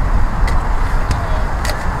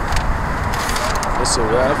 It's a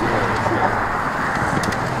ride for her.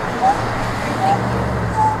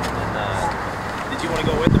 And, did you want to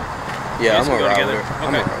go with her? Yeah, I'm so gonna go ride together? with her.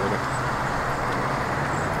 I'm Okay. gonna ride with her.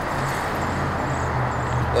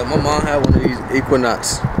 Like, my mom had one of these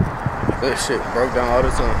Equinox. That shit broke down all the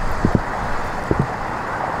time.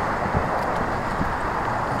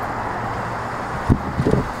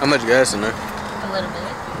 How much gas in there? A little bit.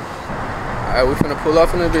 Alright, we finna pull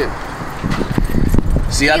off in a bit.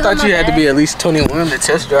 See, I You thought want you my had to bag? be at least 21 to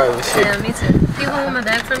test drive and shit. Yeah, me too. You hold my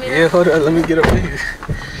bag for me? Yeah, hold on. Let me get up here.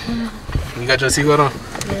 You got your seatbelt on?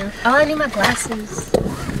 Yeah. Oh, I need my glasses.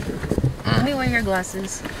 Let me wear your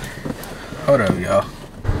glasses. Hold up, y'all.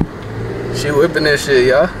 She whipping that shit,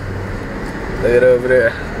 y'all. Look at her over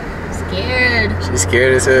there. Scared. She's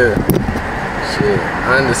scared as hell. Shit,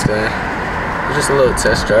 I understand. It's just a little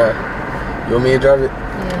test drive. You want me to drive it?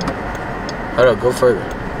 Yeah. Hold up, go further.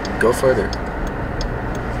 Go further.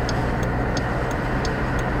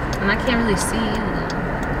 And I can't really see you though.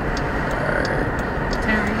 Alright.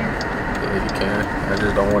 Turn over here. Yeah, you can. I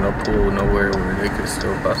just don't want to pull nowhere where they could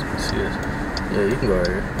still possibly see us. Yeah, you can go right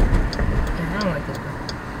here. Yeah, I don't like this car.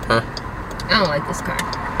 Huh? I don't like this car.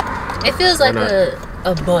 It feels like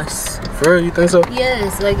a bus. For real, you think so?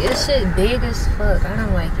 Yes, like it's shit big as fuck. I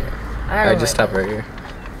don't like it. I Alright, don't just like stop right here.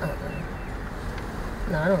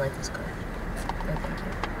 No, I don't like this car. No,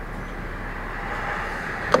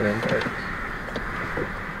 thank you.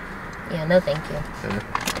 Yeah, no thank you.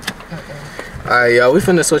 Alright, y'all, we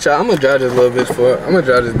finna switch out. I'm gonna drive this little bitch for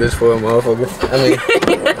a motherfucker. I mean,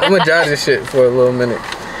 I'm gonna drive this shit for a little minute.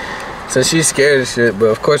 So she's scared of shit, but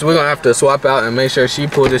of course we're gonna have to swap out and make sure she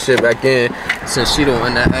pull this shit back in since she the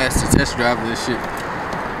one that asked to test drive this shit.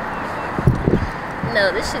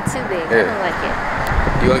 No, this shit too big. Yeah. I don't like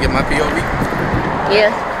it. You wanna get my POV?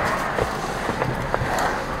 Yeah.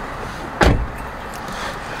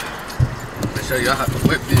 I'll show y'all how to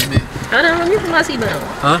whip this bitch. Hold on, let me put my seatbelt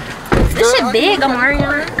on. Huh? This shit big,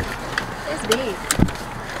 Amarion. It's big.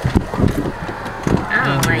 I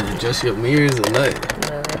don't like it. Adjust your mirrors or nothing.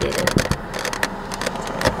 No, I didn't.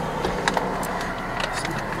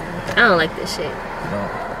 I don't like this shit. No.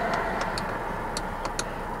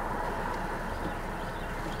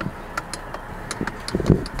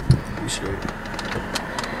 You straight.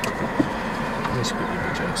 Let me scoot this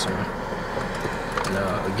bitch out, son.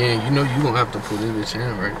 Now, again, you know you gonna have to pull this bitch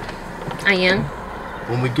in, right? I am.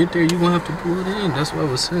 When we get there, you gonna have to pull it in. That's what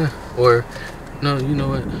I was saying. Or, no, you know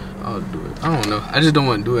what? I'll do it. I don't know. I just don't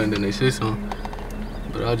want to do it and then they say something.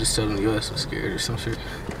 But I'll just tell them your ass was scared or some shit.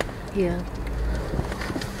 Yeah.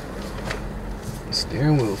 The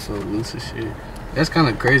steering wheel felt loose as shit. That's kind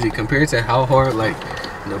of crazy compared to how hard, like,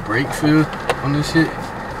 the brake feel on this shit.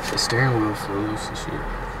 The steering wheel feel loose as shit.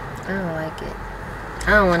 I don't like it.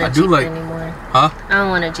 I don't want a I do Jeep like- anymore. Huh? I don't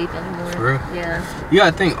want a Jeep anymore. For real? Yeah. Yeah,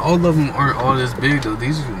 I think all of them aren't all this big though.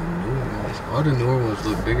 These are newer ones. All the newer ones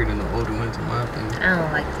look bigger than the older ones in my opinion. I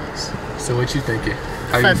don't like this. So what you thinking?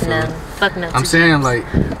 How you Fuck feeling? no. Fuck no. I'm to saying Jeeps.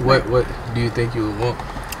 like, what do you think you would want?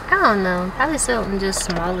 I don't know. Probably something just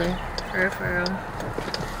smaller. For real.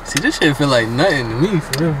 See, this shit feel like nothing to me,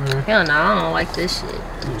 for real, man. Hell no, I don't like this shit.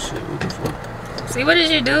 Oh shit, what the fuck? See, what is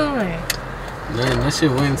you doing? Man, that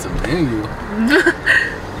shit went into manual. I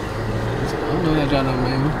don't know that y'all know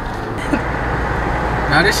manual.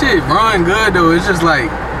 Now this shit run good though. It's just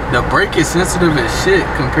like the brake is sensitive as shit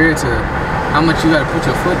compared to how much you gotta put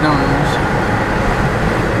your foot down on this shit.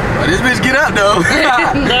 Oh, this bitch get up though.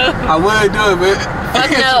 No. I would do it, but Fuck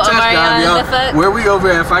it's a no, test drive, Amarion, y'all. the fuck? Where we over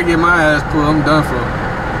at, if I get my ass pulled, I'm done for.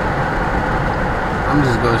 I'm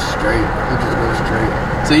just going straight.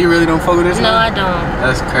 So you really don't fuck with this No, one? I don't.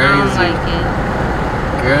 That's I crazy. don't like it.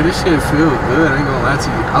 Girl, this shit feel good. I ain't gonna lie to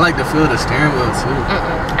you. I like to feel the steering wheel too.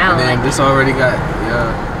 I And don't then like this already got,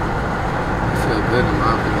 yeah. It feel good in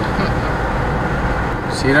my opinion.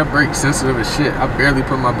 See, that brake sensitive as shit. I barely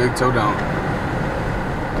put my big toe down.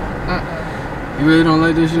 You really don't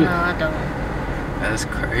like this shit? No, I don't. That's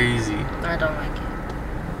crazy. I don't like it.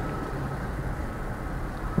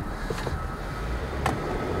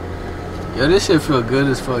 Yo, this shit feel good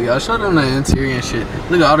as fuck. Y'all show them the interior and shit.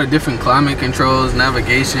 Look at all the different climate controls,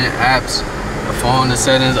 navigation, apps, the phone, the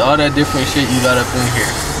settings, all that different shit you got up in here.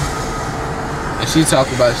 And she talk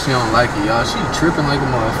about she don't like it, y'all. She tripping like a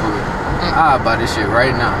motherfucker. I'll buy this shit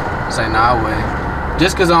right now. Say, nah, I wouldn't.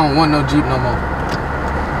 Just cause I don't want no Jeep no more.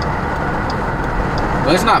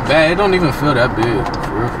 But it's not bad. It don't even feel that big.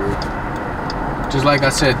 For real, for real. Just like I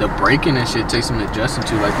said, the braking and shit takes some adjusting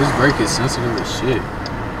to. Like, this brake is sensitive as shit.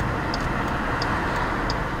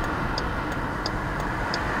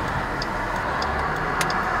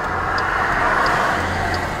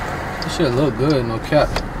 This shit look good, no cap.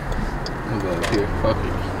 Let me go up here. Fuck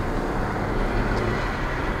it.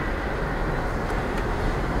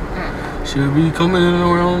 She'll be coming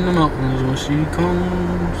around the mountains when she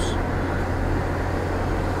comes.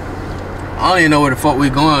 I don't even know where the fuck we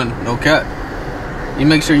going, no cap. You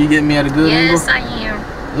make sure you get me at a good angle? Yes, I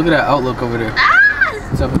am. Look at that outlook over there.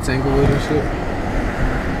 Ah! It's up a tangle with and shit.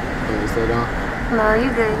 Okay, stay down. No, you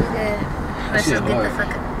good, you good. Let's Shit just get the hard.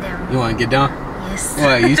 fuck down. You wanna get down? Yes.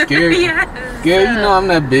 Why, you scared? Yes. Girl, you know I'm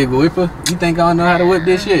that big whipper. You think I don't know how to whip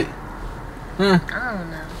this shit? Huh? I don't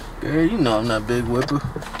know. Girl, you know I'm that big whipper.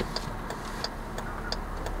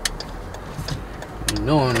 You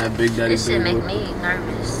know I'm that big daddy This big shit make whipper. me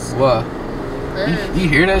nervous. Why? You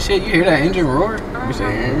hear that shit? You hear that engine roar? You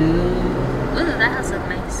say, Ooh, that house look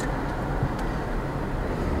nice.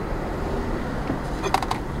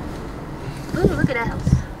 Ooh, look at that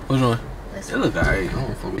house. Which one? This It look alright. I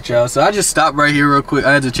don't fuck with y'all. So I just stopped right here real quick.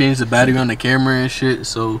 I had to change the battery on the camera and shit.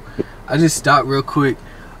 So I just stopped real quick.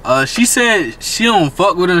 She said she don't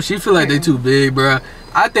fuck with them. She feel like they too big, bruh.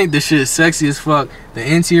 I think the shit is sexy as fuck. The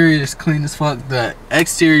interior is clean as fuck. The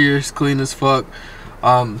exterior is clean as fuck.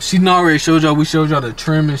 She already showed y'all. We showed y'all the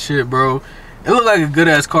trim and shit, bro. It looked like a good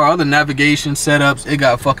ass car. All the navigation setups. It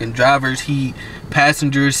got fucking driver's heat,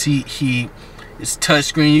 passenger seat heat. It's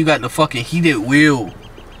touchscreen. You got the fucking heated wheel.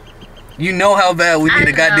 You know how bad we need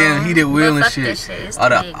a goddamn heated wheel and shit. All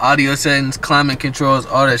the audio settings, climate controls,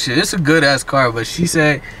 all that shit. It's a good ass car, but she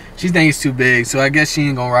said she thinks it's too big, so I guess she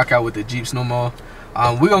ain't gonna rock out with the Jeeps no more.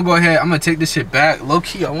 We're gonna go ahead. I'm gonna take this shit back. Low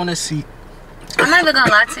key, I wanna see. I'm not even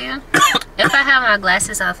gonna lie to you. If I have my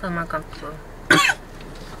glasses, I'll feel more comfortable.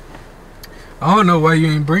 I don't know why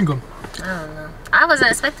you ain't bring them. I don't know. I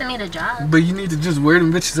wasn't expecting me to drive. But you need to just wear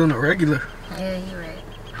them bitches on the regular. Yeah, you're right.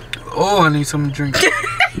 Oh, I need something to drink.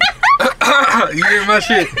 You hear my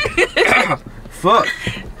shit? Fuck.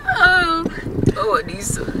 Oh, I need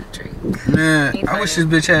some drink. Man, I wish this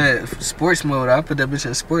bitch had sports mode. I put that bitch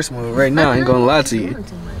in sports mode right now. I ain't gonna lie to you.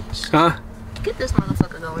 Too much. Huh? Get this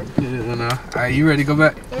motherfucker going. Yeah, no. Alright, you ready to go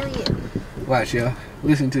back? Hell yeah. Watch, y'all.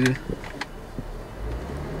 Listen to this.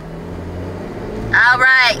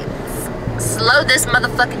 Alright. Slow this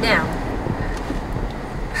motherfucker down.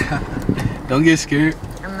 Don't get scared.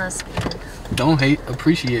 I'm not scared. Don't hate.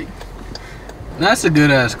 Appreciate. That's a good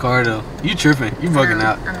ass car though. You tripping. You bugging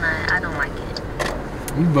out. I'm not. I don't like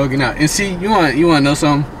it. You bugging out. And see, you want to know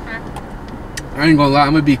something? I ain't gonna lie.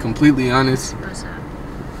 I'm gonna be completely honest. What's up?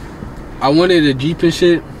 I wanted a Jeep and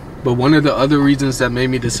shit, but one of the other reasons that made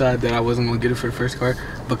me decide that I wasn't gonna get it for the first car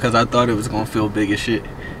because I thought it was gonna feel big as shit.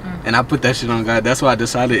 And I put that shit on God. That's why I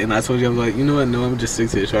decided, and I told you, I was like, you know what, no, I'm just stick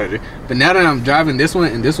to the Charger. But now that I'm driving this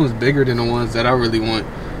one, and this one's bigger than the ones that I really want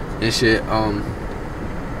and shit,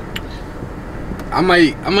 I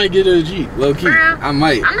might get a Jeep, low key. Bro, I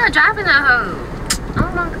might. I'm not driving that hoe.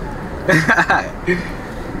 Oh my god.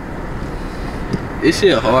 This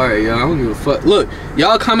shit hard, y'all. I don't give a fuck. Look,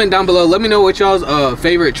 y'all comment down below. Let me know what y'all's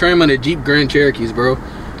favorite trim on the Jeep Grand Cherokees, bro.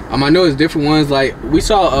 I know it's different ones. Like we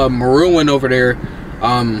saw a maroon one over there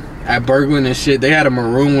at Bergland and shit. They had a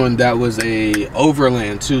maroon one that was a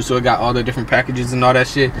Overland too, so it got all the different packages and all that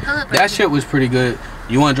shit. That shit was pretty good.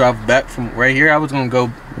 You want to drive back from right here? I was gonna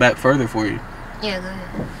go back further for you. Yeah, go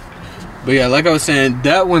ahead. But yeah, like I was saying,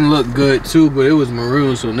 that one looked good too, but it was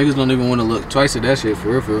maroon, so niggas don't even want to look twice at that shit for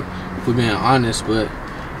real, if we're being honest. But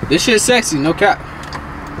this shit's sexy, no cap.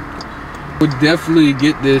 Would definitely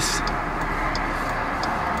get this.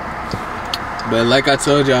 But like I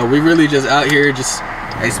told y'all, we really just out here just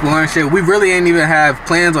exploring shit. We really ain't even have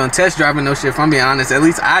plans on test driving no shit, if I'm being honest. At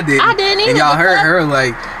least I didn't. I didn't either. And y'all heard her,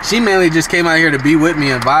 like, she mainly just came out here to be with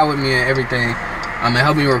me and vibe with me and everything. And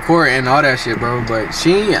help me record and all that shit, bro. But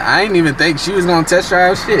I didn't even think she was gonna test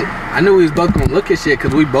drive shit. I knew we was both gonna look at shit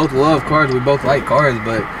because we both love cars, we both like cars.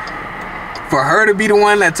 But for her to be the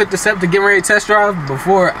one that took the step to get ready to test drive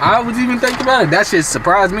before I was even thinking about it, that shit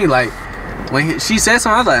surprised me. Like when she said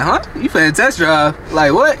something, I was like, huh? You finna test drive?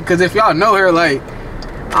 Like what? Because if y'all know her, like,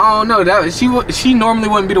 I don't know, that she normally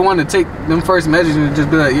wouldn't be the one to take them first measures and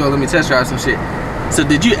just be like, yo, let me test drive some shit. So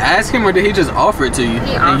did you ask him or did he just offer it to you?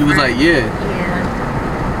 He and you was like, yeah. Yeah.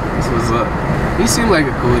 That's what's up. He seemed like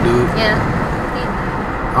a cool dude. Yeah.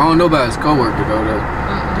 I don't know about his coworker though.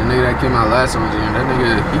 The nigga that came out last summer, that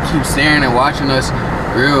nigga, he keeps staring and watching us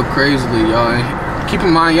real crazily, y'all. And keep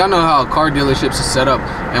in mind, y'all know how car dealerships are set up.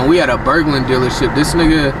 And we had a Bergland dealership. This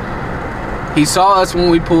nigga, he saw us when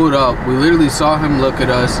we pulled up. We literally saw him look at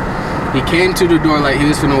us. He came to the door like he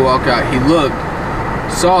was finna walk out. He looked,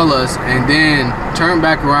 saw us, and then turned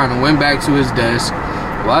back around and went back to his desk.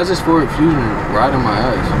 Why is this Ford Fusion right on my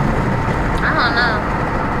eyes? I don't know.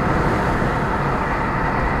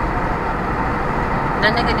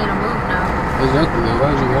 That nigga need to move now. Exactly. Why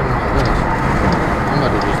is you right on my eyes? I'm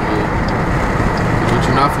about to just move. What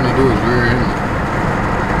you not finna do is rear end.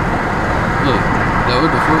 Look,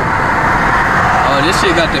 what the fuck? Oh, this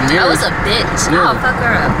shit got the mirrors. That was a bitch. Yeah. I'll fuck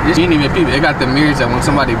her up. This ain't even peep. It got the mirrors that when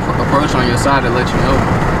somebody approach on your side, it let you know.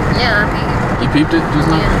 Yeah, I peeped. You peeped it just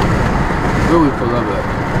now? Yeah. Where we pull up at?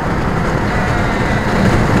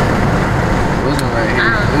 It wasn't right here.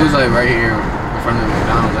 It was like right here in front of the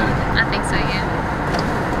McDonald's, ain't it? I think so, yeah.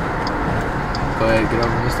 Go ahead, get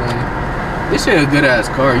over this thing. This shit a good ass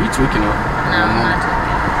car. You tweaking though. No, I'm not tweaking.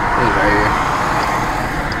 It was right here.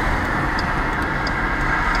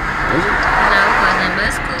 Was it? No, it wasn't, but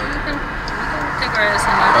it's cool. We can take our ass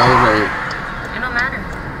in there. Oh, it was right here. It don't matter.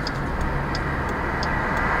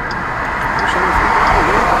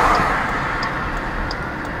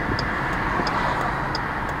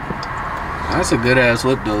 That's a good ass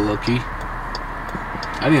whip though, low key.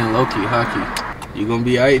 I didn't low key hockey. You gonna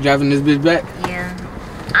be alright driving this bitch back? Yeah.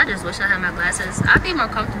 I just wish I had my glasses. I'd be more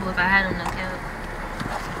comfortable if I had them, no cap.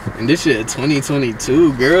 And this shit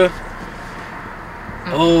 2022, girl.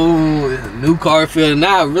 Oh, new car feel.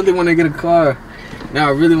 Now I really want to get a car. Now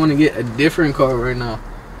I really want to get a different car right now.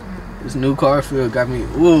 This new car feel got me.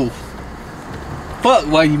 Ooh. Fuck,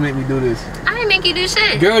 why you make me do this? I didn't make you do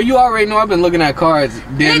shit. Girl, you already know I've been looking at cars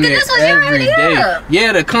damn near this was every your day. idea.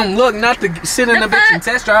 Yeah, to come look, not to sit in the bitch and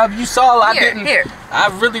test drive. You saw I didn't. Here. I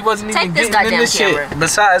really wasn't Take even this getting in this goddamn shit.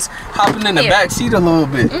 Besides hopping in the Here. back seat a little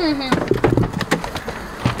bit.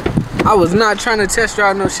 I was not trying to test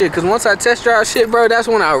drive no shit, cause once I test drive shit, bro, that's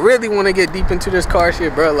when I really want to get deep into this car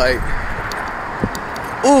shit, bro. Like,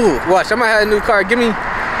 ooh, watch, I might have a new car. Give me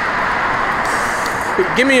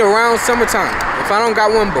around summertime. If I don't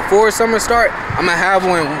got one before summer start, I'm gonna have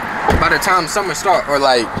one by the time summer start, or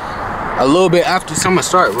like a little bit after summer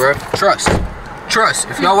start, bro. Trust.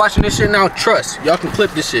 If y'all watching this shit now, trust. Y'all can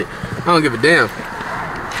clip this shit. I don't give a damn.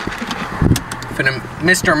 Finna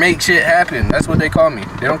Mr. Make shit happen. That's what they call me.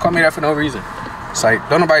 They don't call me that for no reason. It's like,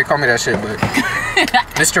 don't nobody call me that shit, but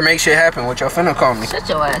Mr. Make shit happen. What y'all finna call me? Shut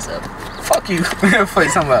your ass up. Fuck you. Fuck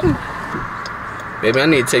something about. Baby, I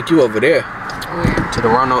need to take you over there. Where? To the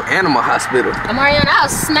Ronald Animal Hospital. Amarion, I'll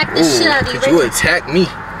smack the shit out of you. Could you attack me?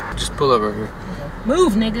 Just pull up right here.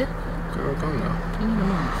 Move, nigga. Girl, come now. You need to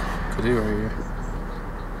move. Cause he right here.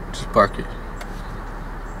 Just park it.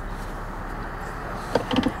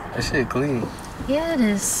 That shit clean. Yeah, it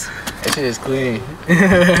is. That shit is clean.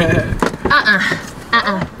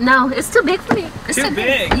 No, it's too big for me. It's Too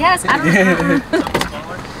big? Yes, I don't know.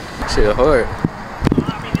 Shit hard.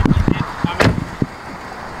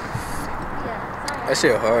 That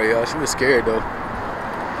shit hard, y'all. She was scared though.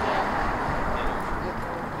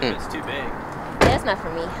 It's too big. Yeah, it's not for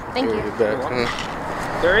me. Thank you.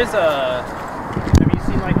 There is a. Have you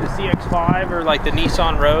seen like the CX-5 or like the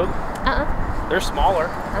Nissan Rogue? They're smaller.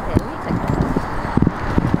 Okay, let me take that.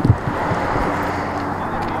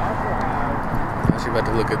 She about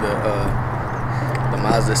to look at the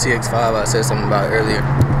Mazda CX-5 I said something about earlier.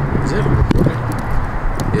 Is it recording?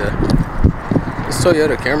 Yeah. This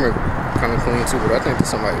Toyota Camry kind of clean too, but I think there's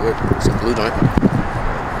somebody with some blue joint.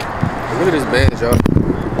 But look at this Benz, y'all.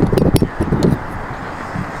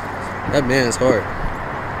 That Benz hard.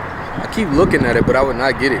 I keep looking at it, but I would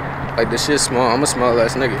not get it. Like, this shit's small. I'm a small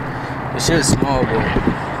ass nigga. This shit's small, bro.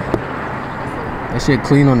 That shit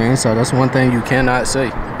clean on the inside. That's one thing you cannot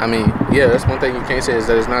say. I mean, yeah, that's one thing you can't say is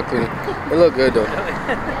that it's not clean. It look good though.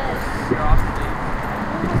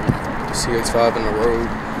 The CX-5 in the road.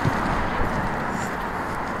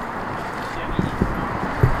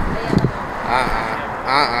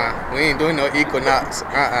 We ain't doing no Equinox.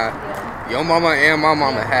 Your mama and my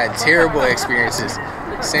mama had terrible experiences.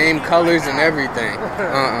 Same colors and everything.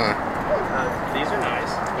 These are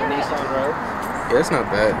nice. The Nissan Rogue. Yeah, it's not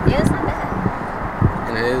bad. Yeah, it's not bad.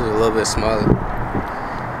 And it is a little bit smaller.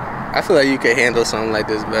 I feel like you could handle something like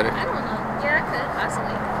this better. I don't know. Yeah, I could,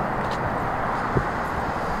 possibly.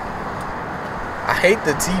 I hate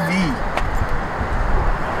the TV.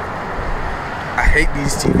 I hate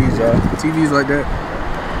these TVs, y'all. TVs like that.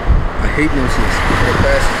 I hate them shits. They're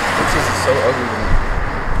fashion. Them shits is so ugly to me.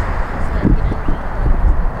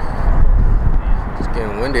 It's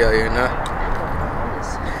getting windy out here now.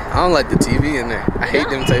 I don't like the TV in there. I hate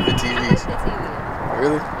them type of TVs.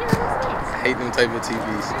 Really? I hate them type of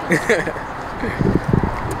TVs.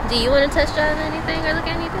 Do you want to test drive anything or look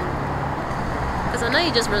at anything? Because I know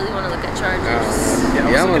you just really want to look at Chargers. Yeah,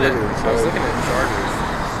 I'm gonna look at the I was looking at Chargers.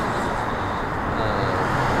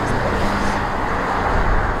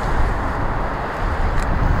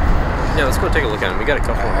 Yeah, let's go take a look at them. We got a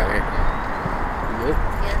couple. Alright. You good?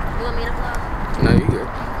 Yeah. You want me to vlog? No, you good.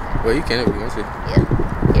 Well, you can if you want to. Yeah.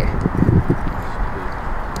 Here.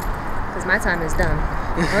 Because my time is done.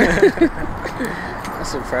 I'm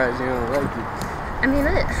surprised you don't like it. I mean,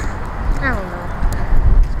 I don't know.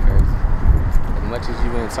 It's crazy. As much as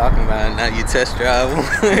you've been talking about it, now you test drive them.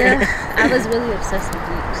 Yeah, I was really obsessed with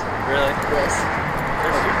Jeeps. Really? Yes.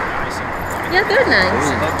 They're super nice. Yeah, they're nice.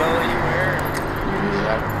 Logo anywhere.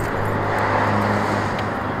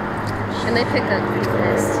 And they pick up pretty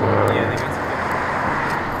fast. Yeah, they got some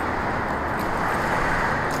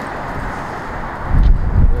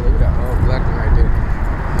Look at that all black one right there.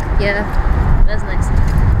 Yeah, that's nice.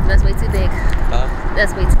 That's way too big. Huh?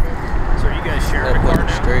 That's way too big. So are you guys sharing a Put car it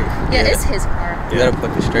now? straight. Yeah, it's his car. You gotta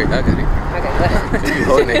put it straight. I got it. Okay, go ahead. You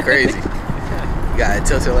holding it crazy. You gotta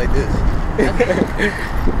tilt it like this.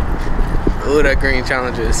 Ooh, that green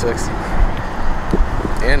Challenger is sexy.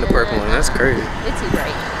 And the purple one, that's crazy. It's too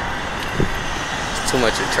bright. It's too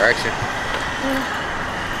much attraction.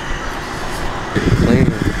 Clean.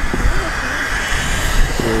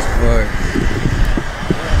 This car.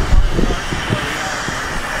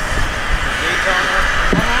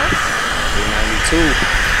 Uh-huh. 92.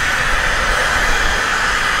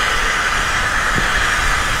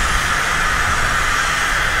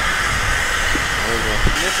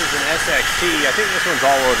 This is an SXT. I think this one's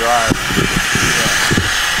all-wheel drive.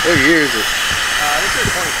 Yeah. What year is it? This is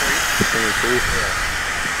 23. 23. Yeah.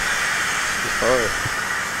 It's hard.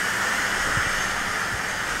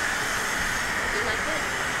 You like it?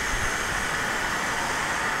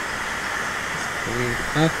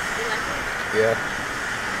 Huh? You like it? Yeah.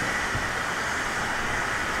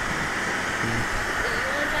 Do you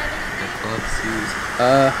want to drive anything?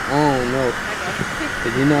 I don't know. Okay.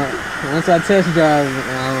 Cause you know, once I test drive,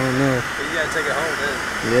 I don't know. But you gotta take it home then.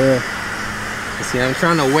 Yeah. You see, I'm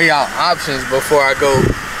trying to weigh out options before I go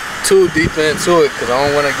too deep into it, cause I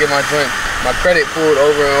don't want to get my credit pulled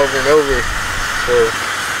over and over and over. So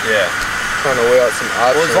Yeah. trying to weigh out some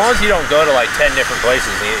options. Well, as long as you don't go to like 10 different places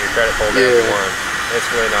and get your credit pulled every one, it's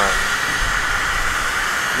really not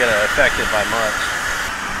gonna affect it by much.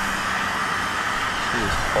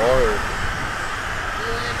 It's hard. Do you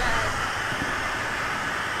want to drive?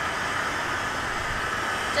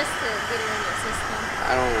 Just to get it in your system.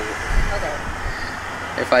 I don't. Okay.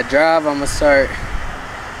 If I drive, I'ma start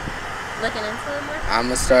Looking into it more?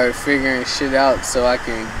 I'ma start figuring shit out so I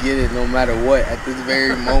can get it no matter what at this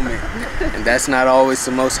very moment. And that's not always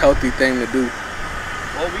the most healthy thing to do.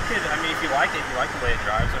 Well, we could, I mean, if you like the way it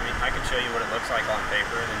drives, I mean, I could show you what it looks like on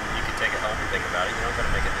paper, and then you could take it home and think about it. You don't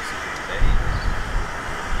gotta make a decision today.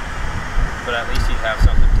 But at least you'd have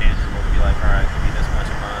something tangible to be like, alright, give me this much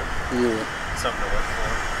a month. Yeah. Something to work for.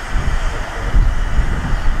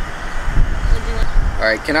 Would you want?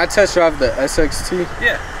 Alright, can I test drive the SXT?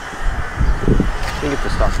 Yeah. You get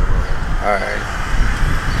the stop over there. Alright.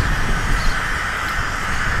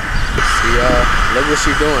 See y'all, look what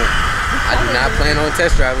she doing. I do not plan on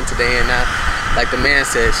test driving today, and not like the man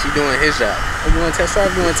said, she doing his job. Oh, you want to test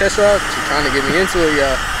drive? You want to test drive? She trying to get me into it,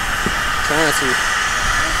 y'all. Trying to.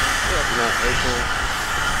 Not open.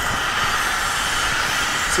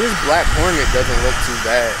 See, this Black Hornet doesn't look too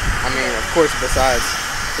bad. I mean, of course, besides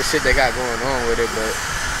the shit they got going on with it, but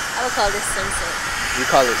I would call this sunset. you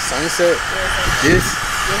call it sunset? Yeah, This? yes.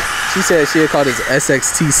 She said she'd call this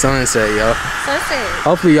SXT sunset, y'all. Sunset.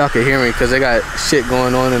 Hopefully y'all can hear me, because they got shit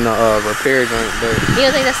going on in the repair joint, but You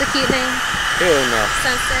don't think that's a cute name? hell no.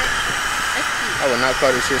 Sunset. That's cute. I would not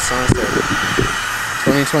call this shit sunset.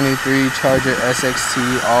 2023 Charger SXT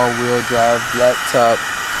all-wheel drive black top.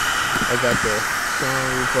 I got the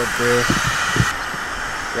sunroof up there.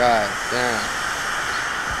 God damn.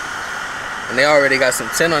 And they already got some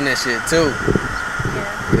tint on this shit too.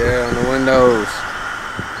 Yeah. Yeah, on the windows.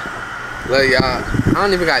 Look, y'all, I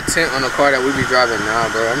don't even got tint on the car that we be driving now,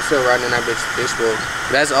 bro. I'm still riding in that bitch fishbowl.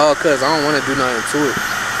 That's all cause I don't want to do nothing to it,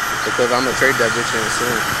 because I'm gonna trade that bitch in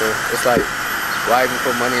soon. So it's like, why even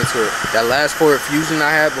put money into it? That last Ford Fusion I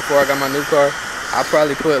had before I got my new car, I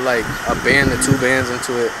probably put like a band or 2 bands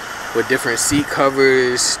into it with different seat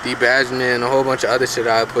covers, debadgement, and a whole bunch of other shit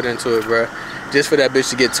I put into it, bro. Just for that bitch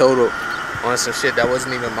to get totaled on some shit that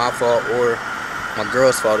wasn't even my fault or my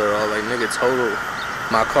girl's fault at all. Like, nigga totaled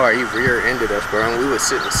my car. He rear-ended us, bro, and we was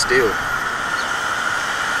sitting still.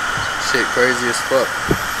 Shit crazy as fuck.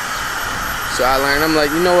 So I learned, I'm like,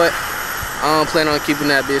 you know what? I don't plan on keeping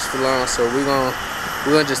that bitch for long, so we're gonna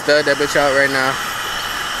just thug that bitch out right now,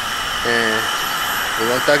 and we're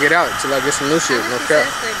gonna thug it out until I get some new shit. No cap.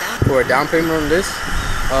 For a down payment on this,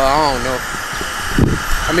 I don't know.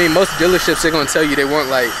 I mean, most dealerships, they're gonna tell you they want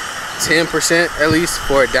like 10% at least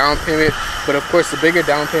for a down payment, but of course the bigger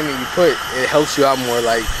down payment you put, it helps you out more.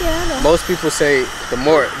 Like, most people say each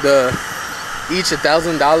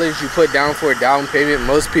 $1,000 you put down for a down payment,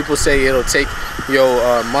 most people say it'll take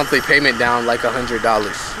your monthly payment down like $100.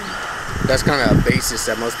 That's kind of a basis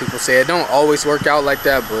that most people say. It don't always work out like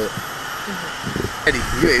that, but Eddie,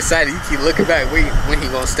 you excited? You keep looking back. Wait, when he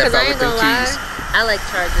gonna step out with them keys? I like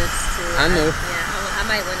charges too. I know. Yeah, I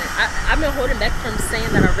might want to. I've been holding back from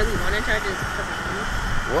saying that I really want to charges because of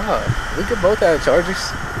you. Wow, we could both have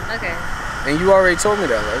charges. Okay. And you already told me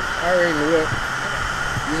that. Like, I already knew that.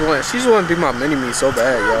 She just want to be my mini-me so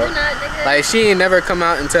bad, y'all. Like, she ain't never come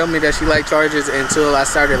out and tell me that she like charges until I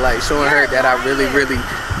started like showing her that I really love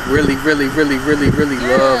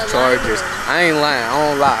charges. I ain't lying. I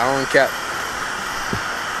don't lie. I don't cap.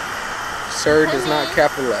 Sir does not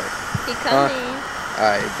capitalize. He coming.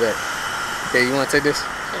 Alright, bet. Okay, you want to take this?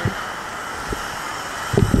 Sure.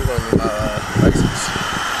 You're going to need my license.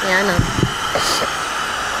 Yeah, I know.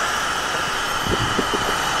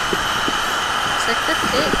 Check the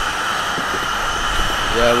fit.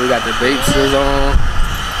 Yeah, we got the bases on.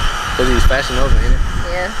 Cause he's Fashion Nova, ain't it?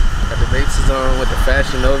 Yeah. Got the bases on with the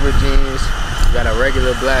Fashion Nova jeans. Got a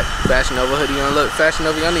regular black Fashion Nova hoodie on. Look, Fashion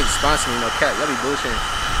Nova, y'all need to sponsor me, no cap. Y'all be bullshitting.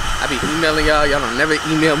 I be emailing y'all. Y'all don't never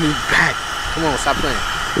email me back. Come on, stop playing.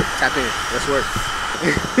 Tap in. Let's work.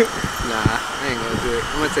 Nah, I ain't gonna do it.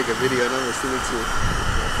 I'm gonna take a video and I'm gonna send it to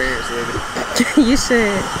my parents later. You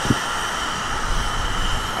should.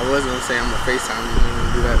 I was gonna say I'm gonna FaceTime you. I'm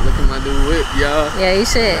gonna do that. Look at my new whip, y'all. Yeah, you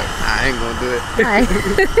should. I ain't gonna do it. I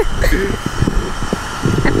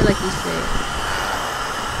feel like you should.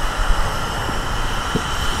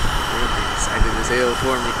 Excited as hell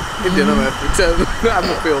for me. And then I'm gonna have to tell them I'm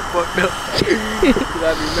gonna feel fucked up. Cause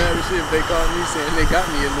I'd be mad as shit if they call me saying they got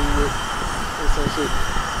me a new whip or some shit.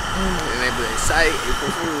 And they be like, "Sight, April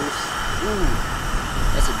Fools." Ooh,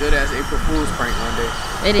 that's a good ass April Fools prank one day.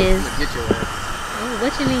 It is. I'm gonna get your ass. Oh,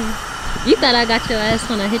 what you mean? You thought I got your ass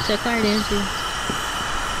when I hit your car, didn't you?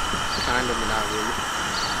 Kind of, but not really.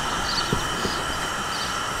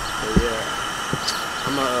 But yeah,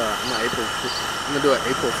 I'm gonna do an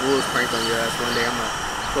April Fool's prank on your ass one day. I'm gonna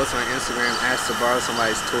post on Instagram, ask to borrow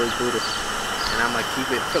somebody's toy poodle, and I'm gonna keep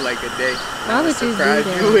it for like a day. Why would you do that?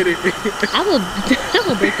 You with it. I will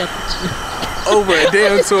break up with you. Over a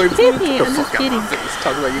damn toy poodle? Get the fuck out my face.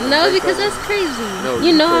 Talk about you. No, because that's crazy. No,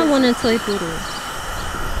 you know crazy. I want a toy poodle.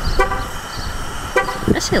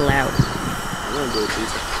 That shit loud. I'm gonna do it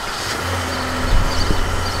decent.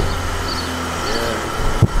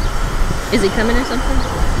 Yeah. Is he coming or something?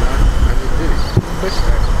 No, I just did it. Push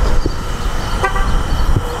that.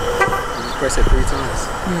 You press it 3 times.